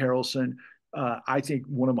Woody Harrelson, I think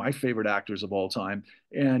one of my favorite actors of all time.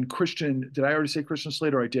 And Christian, did I already say Christian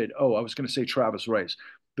Slater? I did. Oh, I was going to say Travis Rice,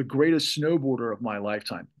 the greatest snowboarder of my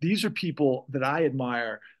lifetime. These are people that I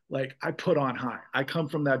admire. Like I put on high. I come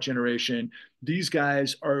from that generation. These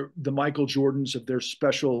guys are the Michael Jordans of their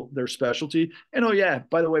specialty. And oh yeah,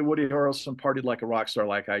 by the way, Woody Harrelson partied like a rock star,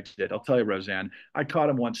 like I did. I'll tell you, Roseanne, I caught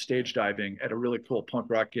him once stage diving at a really cool punk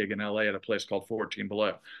rock gig in LA at a place called 14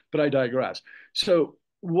 Below. But I digress. So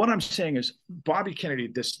what I'm saying is Bobby Kennedy,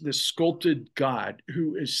 this sculpted god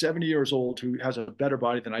who is 70 years old, who has a better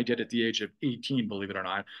body than I did at the age of 18, believe it or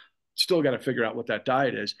not, still got to figure out what that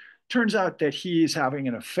diet is. Turns out that he's having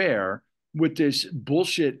an affair with this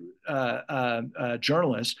bullshit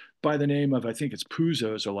journalist by the name of, I think it's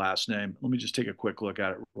Puzo is her last name. Let me just take a quick look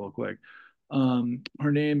at it real quick.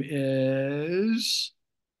 Her name is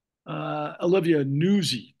Olivia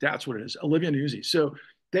Nuzzi. That's what it is, Olivia Nuzzi. So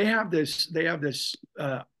they have this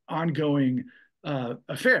ongoing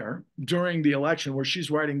affair during the election where she's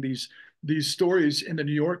writing these stories in the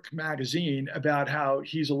New York Magazine about how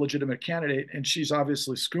he's a legitimate candidate, and she's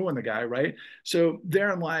obviously screwing the guy, right? So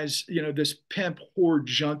therein lies, this pimp whore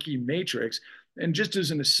junkie matrix. And just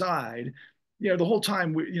as an aside, the whole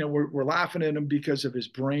time we're laughing at him because of his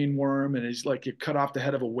brain worm, and he's like, you cut off the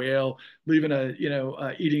head of a whale, leaving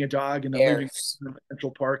eating a dog, and then leaving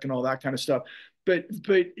Central Park and all that kind of stuff. But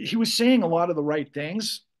he was saying a lot of the right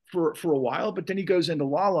things for a while, but then he goes into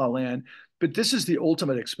La La Land. But this is the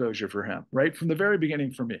ultimate exposure for him, right? From the very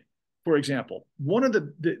beginning for me. For example, one of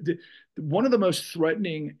the most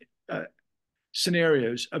threatening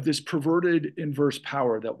scenarios of this perverted inverse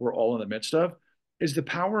power that we're all in the midst of is the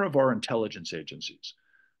power of our intelligence agencies.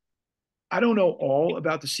 I don't know all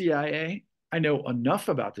about the CIA. I know enough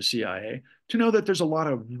about the CIA to know that there's a lot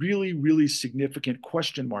of really, really significant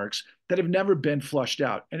question marks that have never been flushed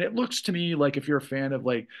out. And it looks to me like, if you're a fan of,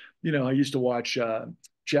 like, I used to watch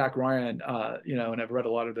Jack Ryan, and I've read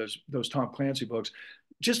a lot of those Tom Clancy books.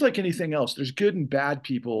 Just like anything else, there's good and bad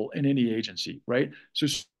people in any agency, right? So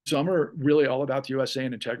some are really all about the USA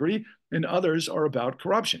and integrity, and others are about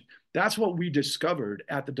corruption. That's what we discovered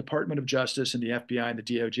at the Department of Justice and the FBI and the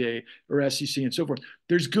DOJ or SEC and so forth.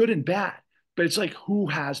 There's good and bad, but it's like, who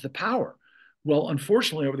has the power? Well,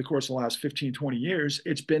 unfortunately, over the course of the last 15, 20 years,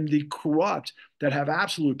 it's been the corrupt that have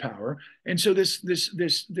absolute power. And so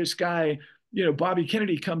this guy, Bobby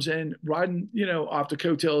Kennedy, comes in riding, off the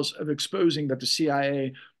coattails of exposing that the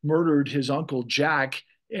CIA murdered his uncle Jack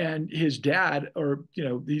and his dad, or,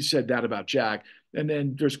 he said that about Jack. And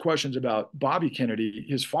then there's questions about Bobby Kennedy,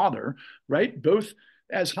 his father, right? Both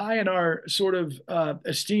as high in our sort of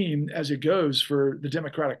esteem as it goes for the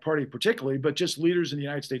Democratic Party, particularly, but just leaders in the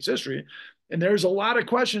United States history. And there's a lot of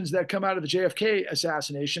questions that come out of the JFK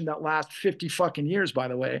assassination that last 50 fucking years, by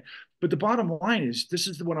the way. But the bottom line is this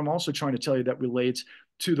is what I'm also trying to tell you that relates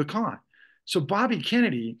to the con. So Bobby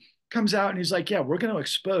Kennedy comes out and he's like, yeah, we're going to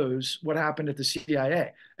expose what happened at the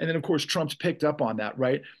CIA. And then, of course, Trump's picked up on that,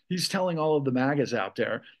 right? He's telling all of the MAGAs out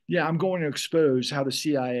there, yeah, I'm going to expose how the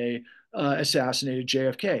CIA assassinated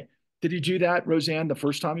JFK. Did he do that, Roseanne, the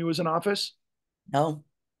first time he was in office? No.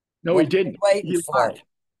 No, he What are we didn't. waiting He for? lied. He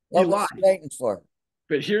What was he lied. waiting for?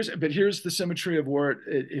 But here's the symmetry of where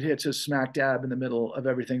it hits us smack dab in the middle of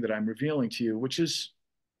everything that I'm revealing to you, which is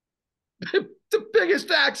the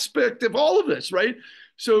biggest aspect of all of this, right?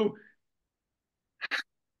 So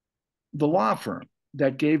the law firm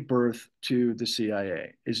that gave birth to the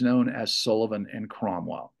CIA is known as Sullivan and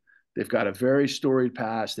Cromwell. They've got a very storied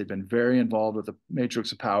past. They've been very involved with the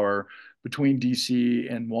matrix of power between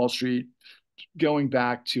DC and Wall Street, going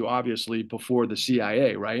back to obviously before the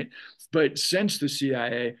CIA, right? But since the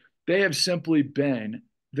CIA, they have simply been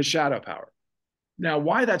the shadow power. Now,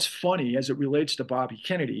 why that's funny as it relates to Bobby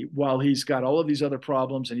Kennedy, while he's got all of these other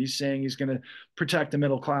problems and he's saying he's going to protect the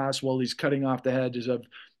middle class while he's cutting off the heads of,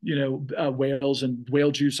 whales and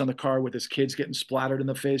whale juice on the car with his kids getting splattered in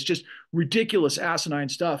the face, just ridiculous, asinine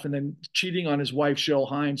stuff. And then cheating on his wife, Cheryl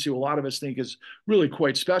Hines, who a lot of us think is really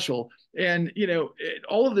quite special. And,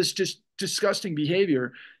 all of this just disgusting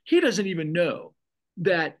behavior. He doesn't even know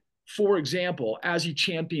that, for example, as he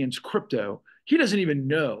champions crypto, he doesn't even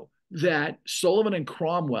know that Sullivan and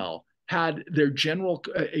Cromwell had a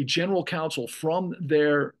general counsel from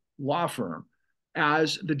their law firm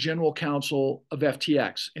as the general counsel of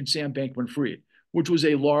FTX and Sam Bankman-Fried, which was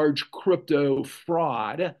a large crypto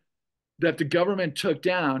fraud that the government took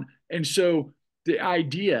down. And so the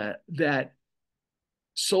idea that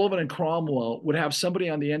Sullivan and Cromwell would have somebody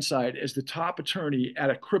on the inside as the top attorney at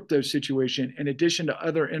a crypto situation, in addition to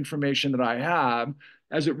other information that I have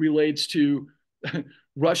as it relates to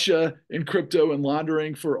Russia and crypto and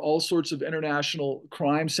laundering for all sorts of international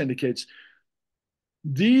crime syndicates.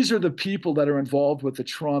 These are the people that are involved with the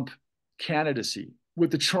Trump candidacy,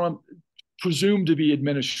 with the Trump presumed to be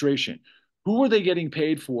administration. Who are they getting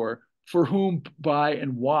paid for whom, by,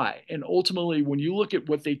 and why? And ultimately, when you look at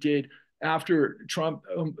what they did after Trump,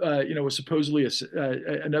 was supposedly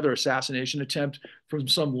another assassination attempt from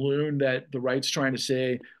some loon that the right's trying to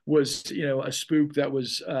say was, a spook that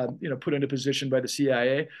was, put into position by the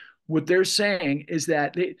CIA. What they're saying is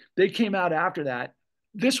that they came out after that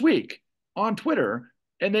this week on Twitter,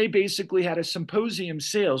 and they basically had a symposium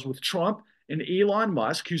sales with Trump and Elon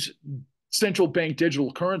Musk, who's central bank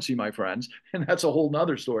digital currency, my friends, and that's a whole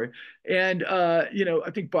nother story. And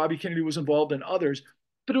I think Bobby Kennedy was involved in others,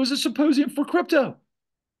 but it was a symposium for crypto.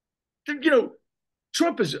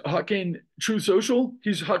 Trump is hucking Truth Social.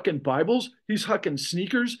 He's hucking Bibles. He's hucking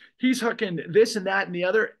sneakers. He's hucking this and that and the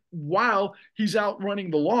other while he's out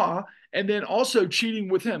running the law, and then also cheating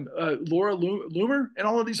with him, Laura Loomer, and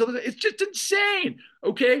all of these other. It's just insane.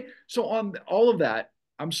 Okay, so on all of that,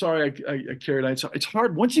 I'm sorry I carried on. It's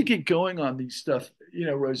hard once you get going on these stuff.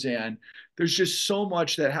 Roseanne, there's just so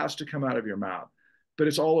much that has to come out of your mouth, but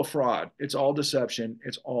it's all a fraud. It's all deception.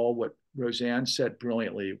 It's all what Roseanne said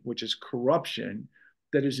brilliantly, which is corruption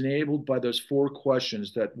that is enabled by those four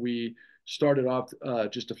questions that we started off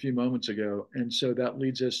just a few moments ago. And so that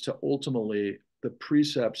leads us to ultimately the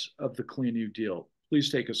precepts of the Clean New Deal.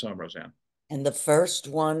 Please take us home, Roseanne. And the first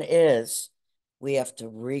one is we have to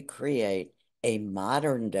recreate a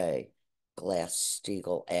modern day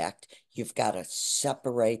Glass-Steagall Act. You've got to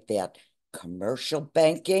separate that commercial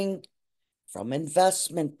banking from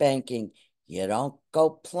investment banking. You don't go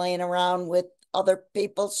playing around with other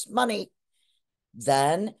people's money.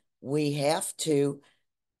 Then we have to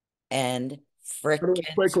end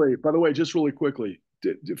frickin' By the way, just really quickly,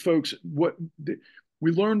 folks,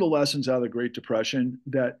 we learned the lessons out of the Great Depression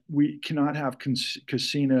that we cannot have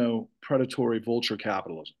casino predatory vulture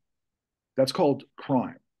capitalism. That's called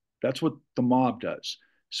crime. That's what the mob does.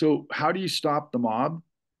 So how do you stop the mob?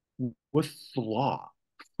 With the law,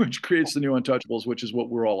 which creates the new untouchables, which is what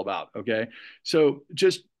we're all about. Okay. So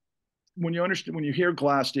just when you hear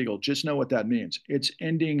Glass-Steagall, just know what that means. It's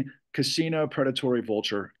ending casino predatory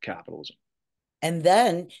vulture capitalism. And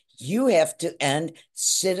then you have to end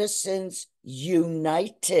Citizens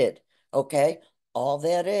United. Okay. All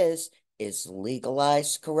that is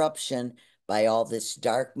legalized corruption by all this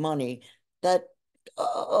dark money that,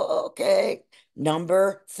 okay.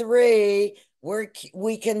 Number three,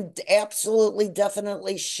 we can absolutely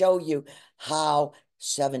definitely show you how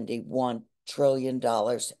 71 trillion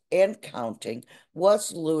and counting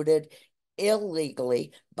was looted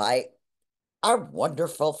illegally by our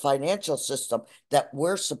wonderful financial system that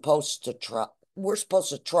we're supposed to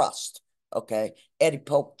trust. Okay. Eddie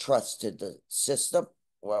Pope trusted the system.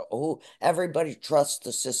 Well, who everybody trusts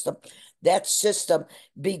the system. That system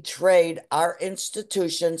betrayed our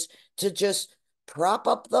institutions to just prop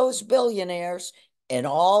up those billionaires and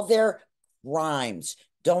all their crimes.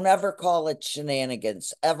 Don't ever call it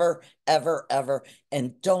shenanigans, ever, ever, ever.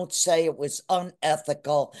 And don't say it was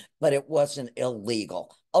unethical, but it wasn't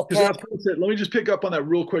illegal. Because Okay. that's it. Let me just pick up on that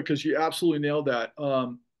real quick because you absolutely nailed that.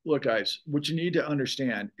 Look, guys, what you need to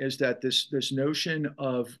understand is that this notion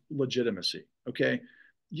of legitimacy. Okay,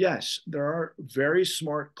 yes, there are very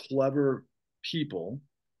smart, clever people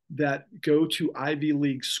that go to Ivy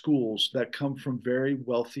League schools that come from very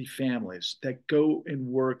wealthy families that go and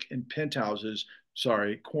work in penthouses,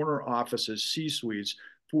 sorry, corner offices, C-suites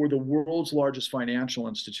for the world's largest financial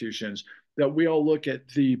institutions. That we all look at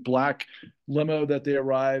the black limo that they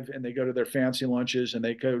arrive and they go to their fancy lunches and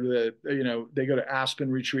they go to they go to Aspen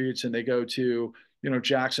retreats and they go to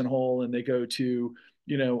Jackson Hole and they go to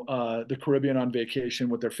the Caribbean on vacation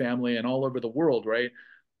with their family and all over the world, right?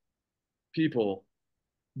 People,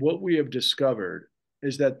 what we have discovered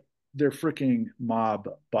is that they're freaking mob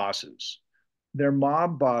bosses. They're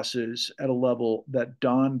mob bosses at a level that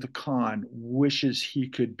Don the Con wishes he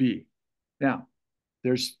could be. Now,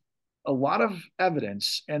 there's a lot of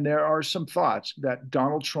evidence, and there are some thoughts that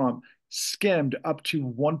Donald Trump skimmed up to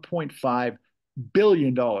 $1.5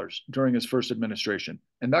 billion during his first administration.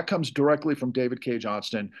 And that comes directly from David K.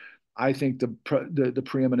 Johnston, I think the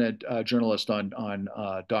preeminent journalist on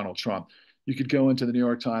Donald Trump. You could go into the New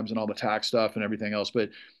York Times and all the tax stuff and everything else, but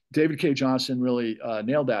David K. Johnston really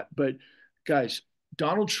nailed that. But guys,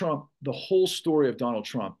 Donald Trump, the whole story of Donald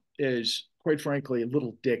Trump is, quite frankly, a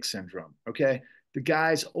little dick syndrome. Okay, the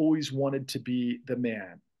guy's always wanted to be the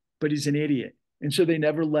man, but he's an idiot, and so they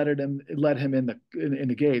never let him in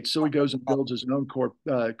the gates. So he goes and builds his own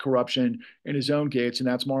corruption in his own gates, and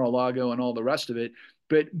that's Mar-a-Lago and all the rest of it.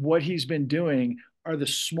 But what he's been doing are the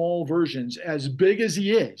small versions, as big as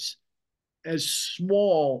he is, as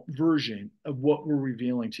small version of what we're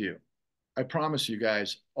revealing to you. I promise you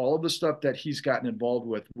guys, all of the stuff that he's gotten involved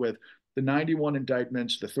with the 91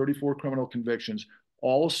 indictments, the 34 criminal convictions,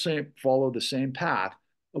 all follow the same path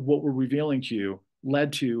of what we're revealing to you,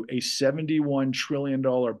 led to a $71 trillion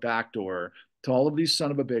backdoor to all of these son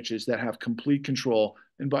of a bitches that have complete control.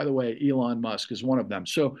 And by the way, Elon Musk is one of them.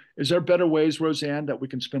 So is there better ways, Roseanne, that we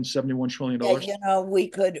can spend $71 trillion? Yeah, dollars? we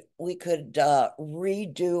could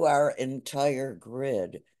redo our entire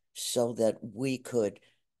grid so that we could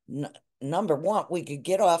number one, we could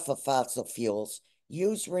get off of fossil fuels,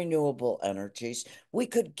 use renewable energies. We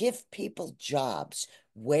could give people jobs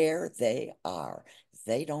where they are.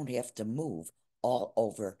 They don't have to move all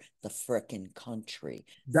over the frickin' country.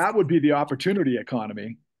 That would be the opportunity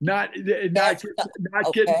economy, not That's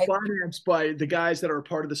not getting okay. financed by the guys that are a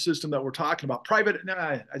part of the system that we're talking about. Private, no,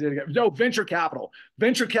 I didn't. No, venture capital.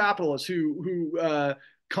 Venture capitalists who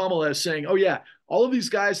Kamala is saying, oh yeah, all of these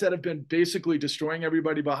guys that have been basically destroying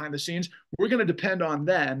everybody behind the scenes, we're going to depend on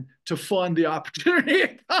them to fund the opportunity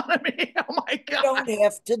economy. Oh my We god. don't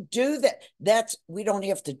have to do that. We don't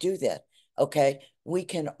have to do that. Okay. We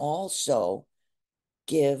can also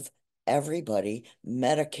give everybody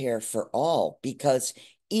Medicare for all because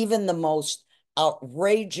even the most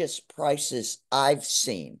outrageous prices I've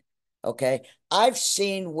seen, okay, I've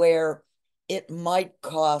seen where it might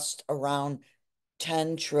cost around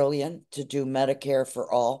 10 trillion to do Medicare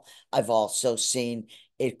for all. I've also seen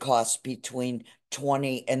it costs between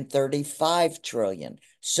 20 and 35 trillion.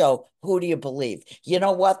 So who do you believe? You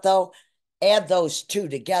know what though? Add those two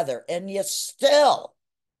together and you still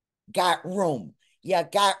got room. You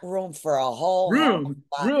got room for a whole hell of a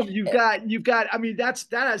lot Room there, you've got, I mean, that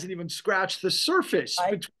hasn't even scratched the surface.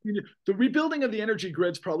 right? Between the rebuilding of the energy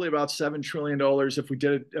grid's probably about $7 trillion if we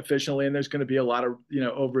did it efficiently, and there's going to be a lot of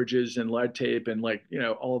overages and lead tape and like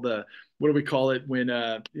all the, what do we call it when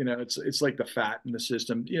it's like the fat in the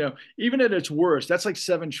system. Even at its worst, that's like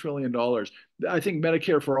 $7 trillion. I think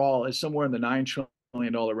Medicare for all is somewhere in the $9 trillion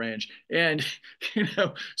range. And,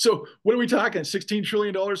 so what are we talking? $16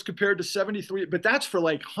 trillion compared to 73, but that's for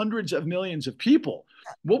like hundreds of millions of people.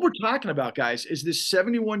 What we're talking about, guys, is this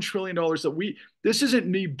 $71 trillion this isn't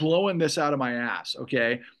me blowing this out of my ass.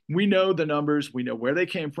 Okay. We know the numbers. We know where they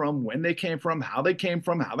came from, when they came from, how they came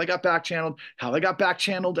from, how they got back channeled, how they got back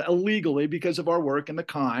channeled illegally because of our work in the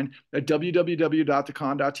con at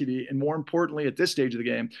www.thecon.tv. And more importantly, at this stage of the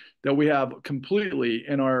game, that we have completely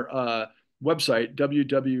in our, website,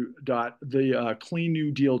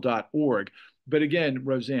 www.thecleannewdeal.org. But again,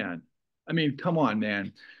 Roseanne, I mean, come on,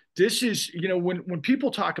 man. This is, when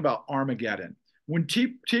people talk about Armageddon, when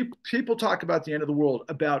people talk about the end of the world,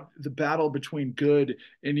 about the battle between good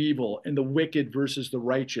and evil and the wicked versus the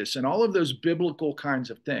righteous and all of those biblical kinds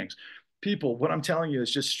of things, people, what I'm telling you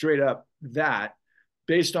is just straight up that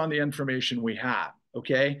based on the information we have.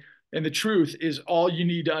 Okay. And the truth is all you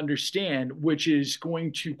need to understand, which is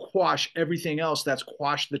going to quash everything else that's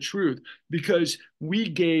quashed the truth, because we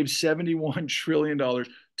gave $71 trillion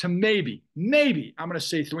to maybe, I'm going to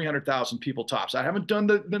say 300,000 people tops. I haven't done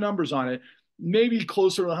the numbers on it. Maybe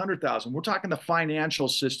closer to 100,000. We're talking the financial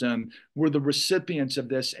system were the recipients of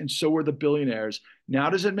this, and so were the billionaires.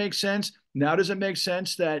 Now, does it make sense? Now, does it make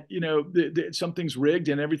sense that something's rigged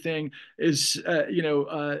and everything is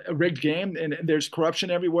a rigged game and there's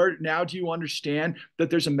corruption everywhere? Now, do you understand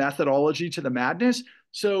that there's a methodology to the madness?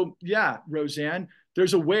 So, yeah, Roseanne,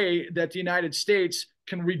 there's a way that the United States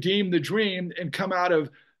can redeem the dream and come out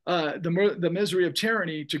of the misery of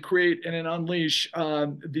tyranny to create and unleash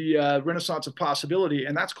the renaissance of possibility.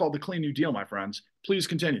 And that's called the Clean New Deal, my friends. Please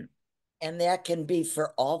continue. And that can be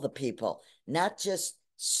for all the people, not just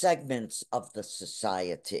segments of the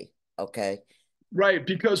society. Okay. Right.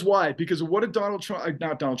 Because why? Because what did Donald Trump,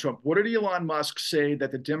 not Donald Trump, what did Elon Musk say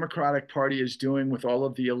that the Democratic Party is doing with all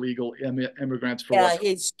of the illegal immigrants for Yeah, what?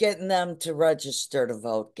 he's getting them to register to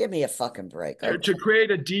vote. Give me a fucking break. Okay. To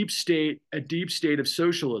create a deep state of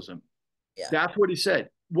socialism. Yeah. That's what he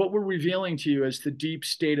said. What we're revealing to you is the deep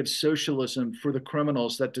state of socialism for the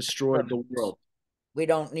criminals that destroyed the world. We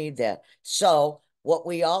don't need that. So what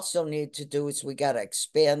we also need to do is we got to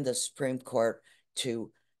expand the Supreme Court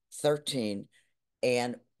to 13.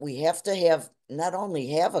 And we have to have not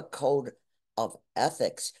only have a code of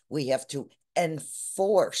ethics, we have to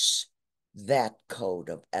enforce that code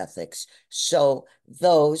of ethics so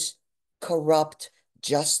those corrupt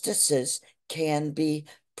justices can be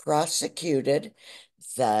prosecuted.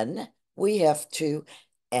 Then we have to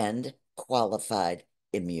end qualified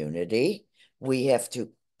immunity. We have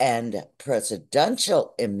to end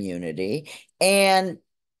presidential immunity and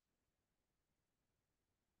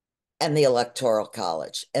the Electoral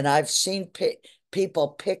College. And I've seen people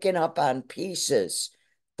picking up on pieces.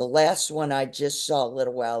 The last one I just saw a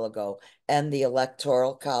little while ago, and the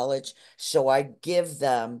Electoral College. So I give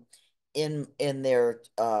them in their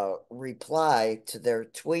reply to their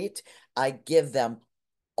tweet, I give them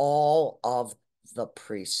all of the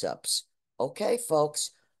precepts. Okay, folks,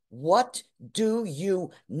 what do you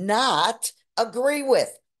not agree with?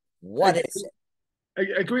 What is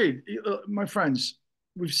it? Agreed. My friends,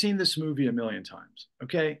 we've seen this movie a million times.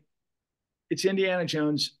 Okay. It's Indiana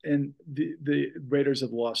Jones and the Raiders of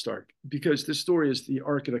the Lost Ark, because this story is the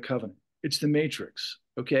Ark of the Covenant. It's the Matrix.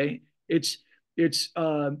 Okay. It's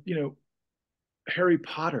Harry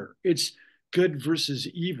Potter. It's good versus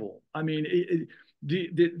evil. I mean,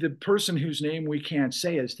 the person whose name we can't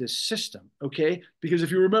say is this system, okay? Because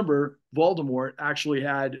if you remember, Voldemort actually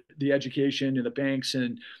had the education and the banks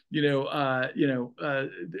and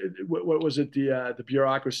what was it, the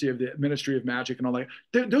bureaucracy of the Ministry of Magic and all that.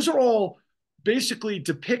 Those are all basically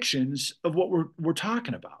depictions of what we're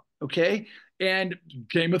talking about, okay? And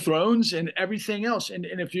Game of Thrones and everything else. And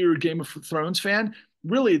if you're a Game of Thrones fan,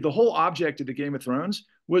 really the whole object of the Game of Thrones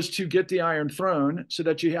was to get the Iron Throne so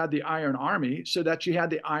that you had the Iron Army, so that you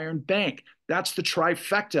had the Iron Bank. That's the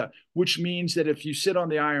trifecta, which means that if you sit on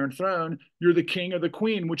the Iron Throne, you're the king or the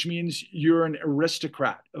queen, which means you're an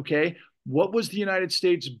aristocrat. Okay. What was the United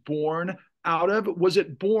States born out of? Was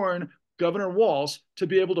it born, Governor Walz, to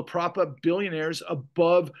be able to prop up billionaires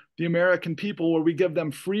above the American people, where we give them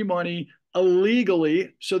free money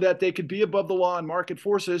illegally so that they could be above the law and market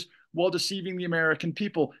forces while deceiving the American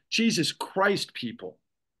people? Jesus Christ, people.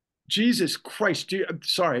 Jesus Christ.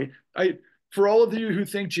 Sorry. For all of you who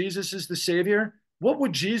think Jesus is the savior, what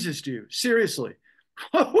would Jesus do? Seriously.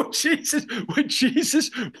 What would Jesus Go be?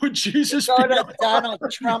 to Donald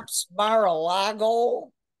Trump's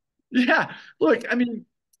Mar-a-Lago. Yeah. Look, I mean,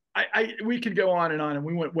 we could go on, and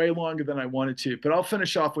we went way longer than I wanted to, but I'll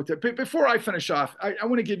finish off with it. But before I finish off, I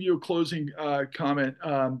want to give you a closing comment,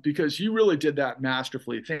 because you really did that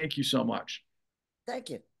masterfully. Thank you so much. Thank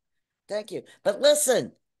you. Thank you. But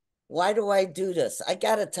listen, why do I do this? I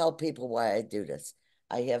got to tell people why I do this.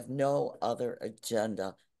 I have no other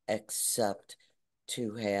agenda except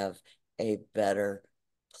to have a better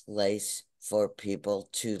place for people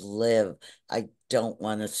to live. I don't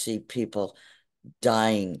want to see people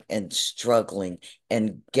dying and struggling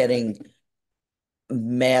and getting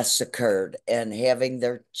massacred and having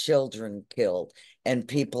their children killed and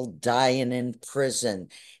people dying in prison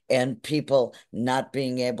and people not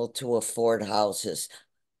being able to afford houses.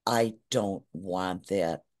 I don't want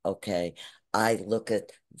that. Okay. I look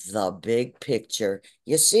at the big picture.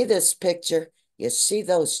 You see this picture? You see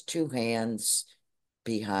those two hands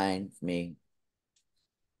behind me?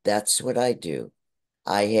 That's what I do.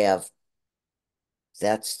 I have,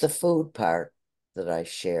 that's the food part that I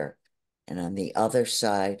share. And on the other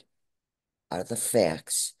side are the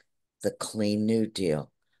facts, the clean New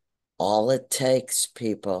Deal. All it takes,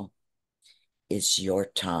 people, is your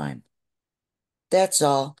time. That's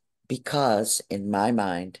all. Because in my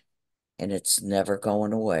mind, and it's never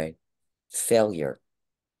going away, failure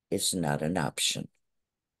is not an option.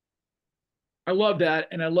 I love that,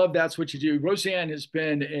 and I love that's what you do. Roseanne has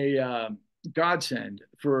been a godsend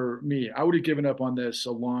for me. I would have given up on this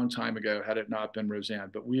a long time ago had it not been Roseanne.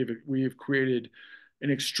 But we have created an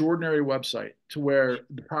extraordinary website to where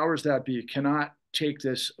the powers that be cannot take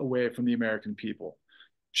this away from the American people.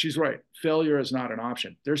 She's right. Failure is not an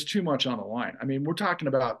option. There's too much on the line. I mean, we're talking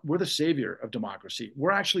about we're the savior of democracy.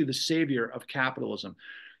 We're actually the savior of capitalism.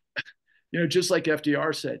 Just like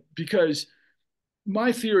FDR said, because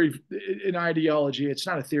my theory in ideology, it's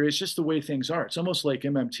not a theory, it's just the way things are. It's almost like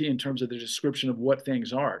MMT in terms of the description of what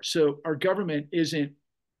things are. So our government isn't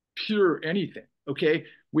pure anything. Okay,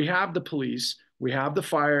 we have the police, we have the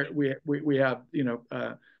fire, we have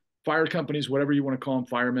fire companies, whatever you want to call them,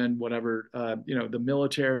 firemen, whatever, the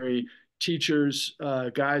military, teachers,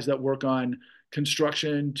 guys that work on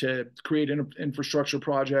construction to create infrastructure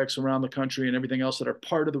projects around the country and everything else that are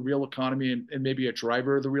part of the real economy and maybe a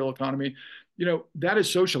driver of the real economy. That is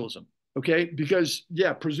socialism. Okay, because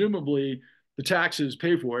yeah, presumably the taxes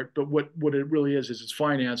pay for it, but what it really is it's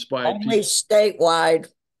financed by Only people. statewide.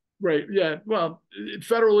 Right. Yeah. Well,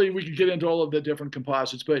 federally, we could get into all of the different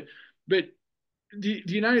composites, but the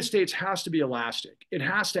United States has to be elastic. It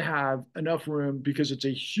has to have enough room because it's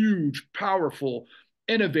a huge, powerful,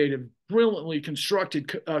 innovative, brilliantly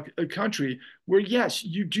constructed country where, yes,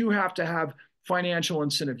 you do have to have financial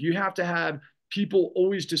incentive. You have to have people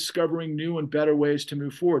always discovering new and better ways to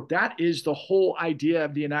move forward. That is the whole idea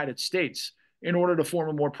of the United States in order to form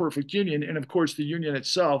a more perfect union. And of course, the union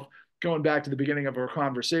itself, going back to the beginning of our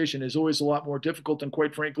conversation, is always a lot more difficult than,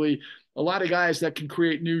 quite frankly, a lot of guys that can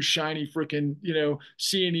create new shiny freaking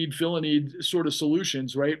see a need fill a need sort of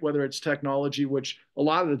solutions, right? Whether it's technology, which a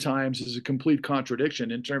lot of the times is a complete contradiction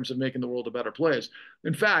in terms of making the world a better place.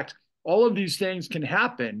 In fact, all of these things can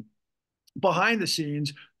happen behind the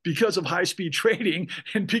scenes because of high speed trading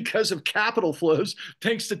and because of capital flows,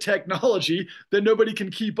 thanks to technology that nobody can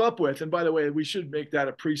keep up with. And by the way, we should make that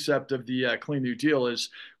a precept of the Clean New Deal is,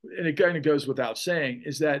 and it kind of goes without saying,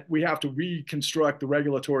 is that we have to reconstruct the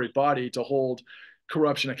regulatory body to hold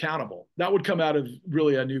corruption accountable. That would come out of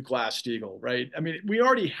really a new Glass-Steagall, right? I mean, we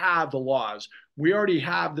already have the laws, we already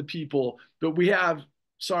have the people, but we have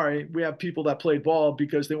people that played ball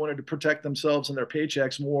because they wanted to protect themselves and their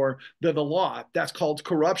paychecks more than the law. That's called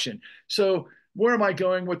corruption. So where am I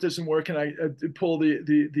going with this and where can I pull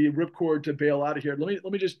the ripcord to bail out of here? Let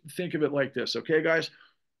me just think of it like this, okay, guys?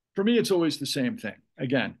 For me, it's always the same thing.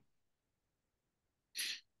 Again,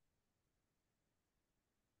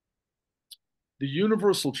 the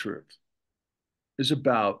universal truth is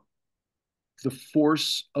about the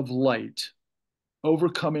force of light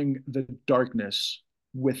overcoming the darkness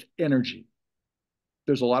with energy.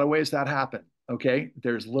 There's a lot of ways that happen. Okay.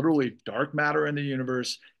 There's literally dark matter in the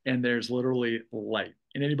universe and there's literally light.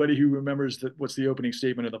 And anybody who remembers what's the opening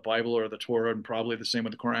statement of the Bible or the Torah, and probably the same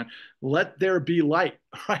with the Quran, let there be light,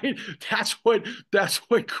 right? That's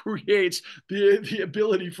what creates the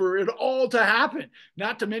ability for it all to happen.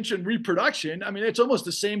 Not to mention reproduction. I mean, it's almost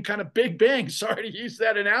the same kind of Big Bang. Sorry to use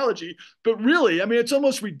that analogy, but really, I mean, it's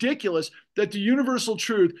almost ridiculous that the universal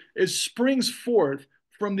truth springs forth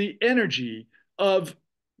from the energy of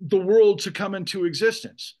the world to come into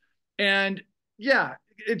existence. And yeah,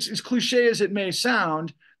 it's as cliche as it may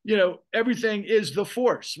sound, everything is the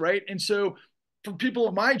force, right? And so for people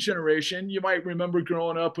of my generation, you might remember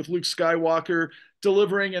growing up with Luke Skywalker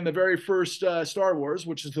delivering in the very first Star Wars,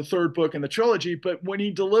 which is the third book in the trilogy. But when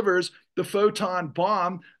he delivers the photon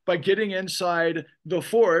bomb by getting inside the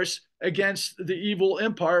force against the evil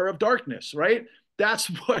empire of darkness, right? That's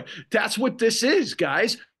what this is,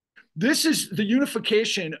 guys. This is the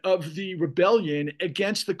unification of the rebellion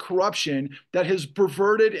against the corruption that has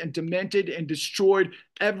perverted and demented and destroyed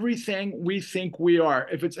everything we think we are.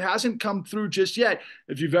 If it hasn't come through just yet,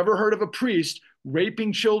 if you've ever heard of a priest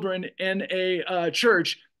raping children in a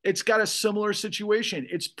church, It's got a similar situation.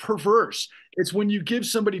 It's perverse. It's when you give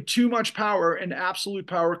somebody too much power, and absolute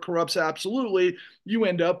power corrupts absolutely, you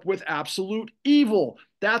end up with absolute evil.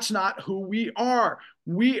 That's not who we are.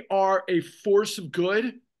 We are a force of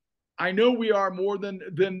good. I know we are more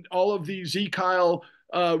than all of these Kyle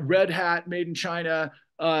red hat made in China,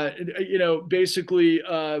 basically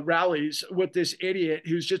rallies with this idiot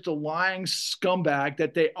who's just a lying scumbag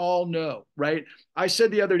that they all know, right? I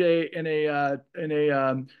said the other day in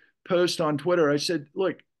a post on Twitter, I said,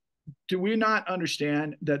 look, do we not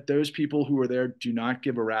understand that those people who are there do not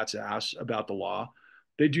give a rat's ass about the law?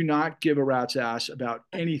 They do not give a rat's ass about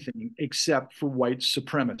anything except for white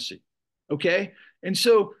supremacy. Okay. And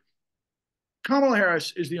so Kamala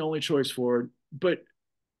Harris is the only choice forward, but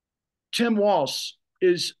Tim Walz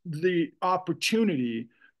is the opportunity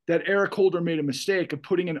that Eric Holder made a mistake of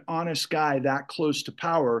putting an honest guy that close to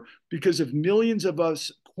power, because if millions of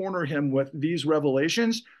us corner him with these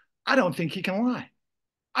revelations, I don't think he can lie.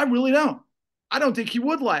 I really don't. I don't think he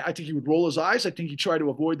would lie. I think he would roll his eyes. I think he'd try to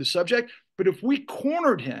avoid the subject. But if we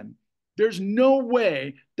cornered him, there's no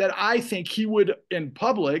way that I think he would in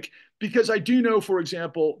public, because I do know, for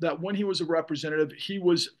example, that when he was a representative, he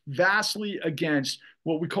was vastly against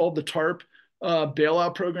what we called the TARP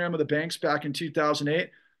bailout program of the banks back in 2008.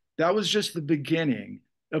 That was just the beginning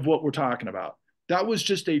of what we're talking about. That was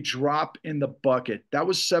just a drop in the bucket. That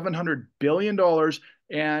was $700 billion.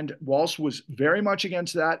 And Walsh was very much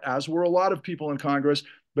against that, as were a lot of people in Congress.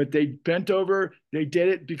 But they bent over. They did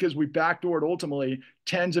it because we backdoored ultimately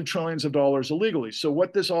tens of trillions of dollars illegally. So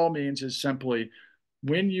what this all means is simply,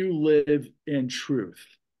 when you live in truth,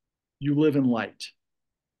 you live in light.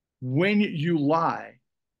 When you lie,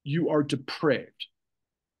 you are depraved.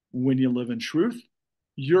 When you live in truth,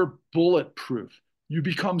 you're bulletproof. You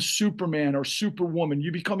become Superman or Superwoman.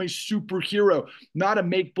 You become a superhero, not a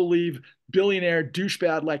make believe billionaire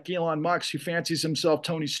douchebag like Elon Musk, who fancies himself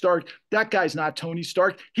Tony Stark. That guy's not Tony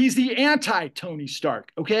Stark. He's the anti Tony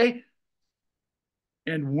Stark. Okay.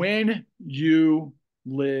 And when you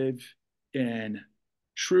live in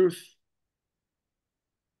truth,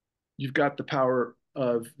 you've got the power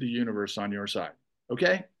of the universe on your side.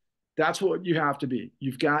 Okay. That's what you have to be.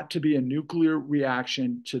 You've got to be a nuclear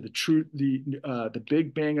reaction to the truth, the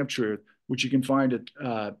Big Bang of truth, which you can find at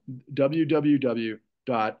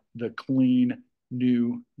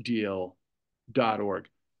www.thecleannewdeal.org.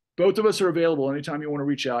 Both of us are available anytime you want to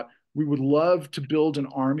reach out. We would love to build an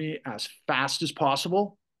army as fast as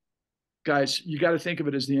possible. Guys, you got to think of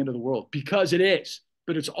it as the end of the world, because it is.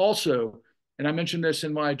 But it's also, and I mentioned this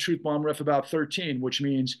in my Truth Bomb Riff about 13, which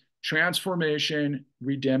means transformation,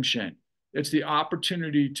 redemption. It's the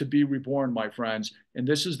opportunity to be reborn, my friends. And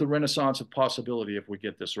this is the renaissance of possibility if we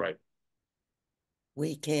get this right.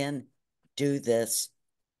 We can do this.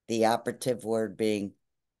 The operative word being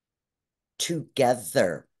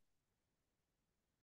together.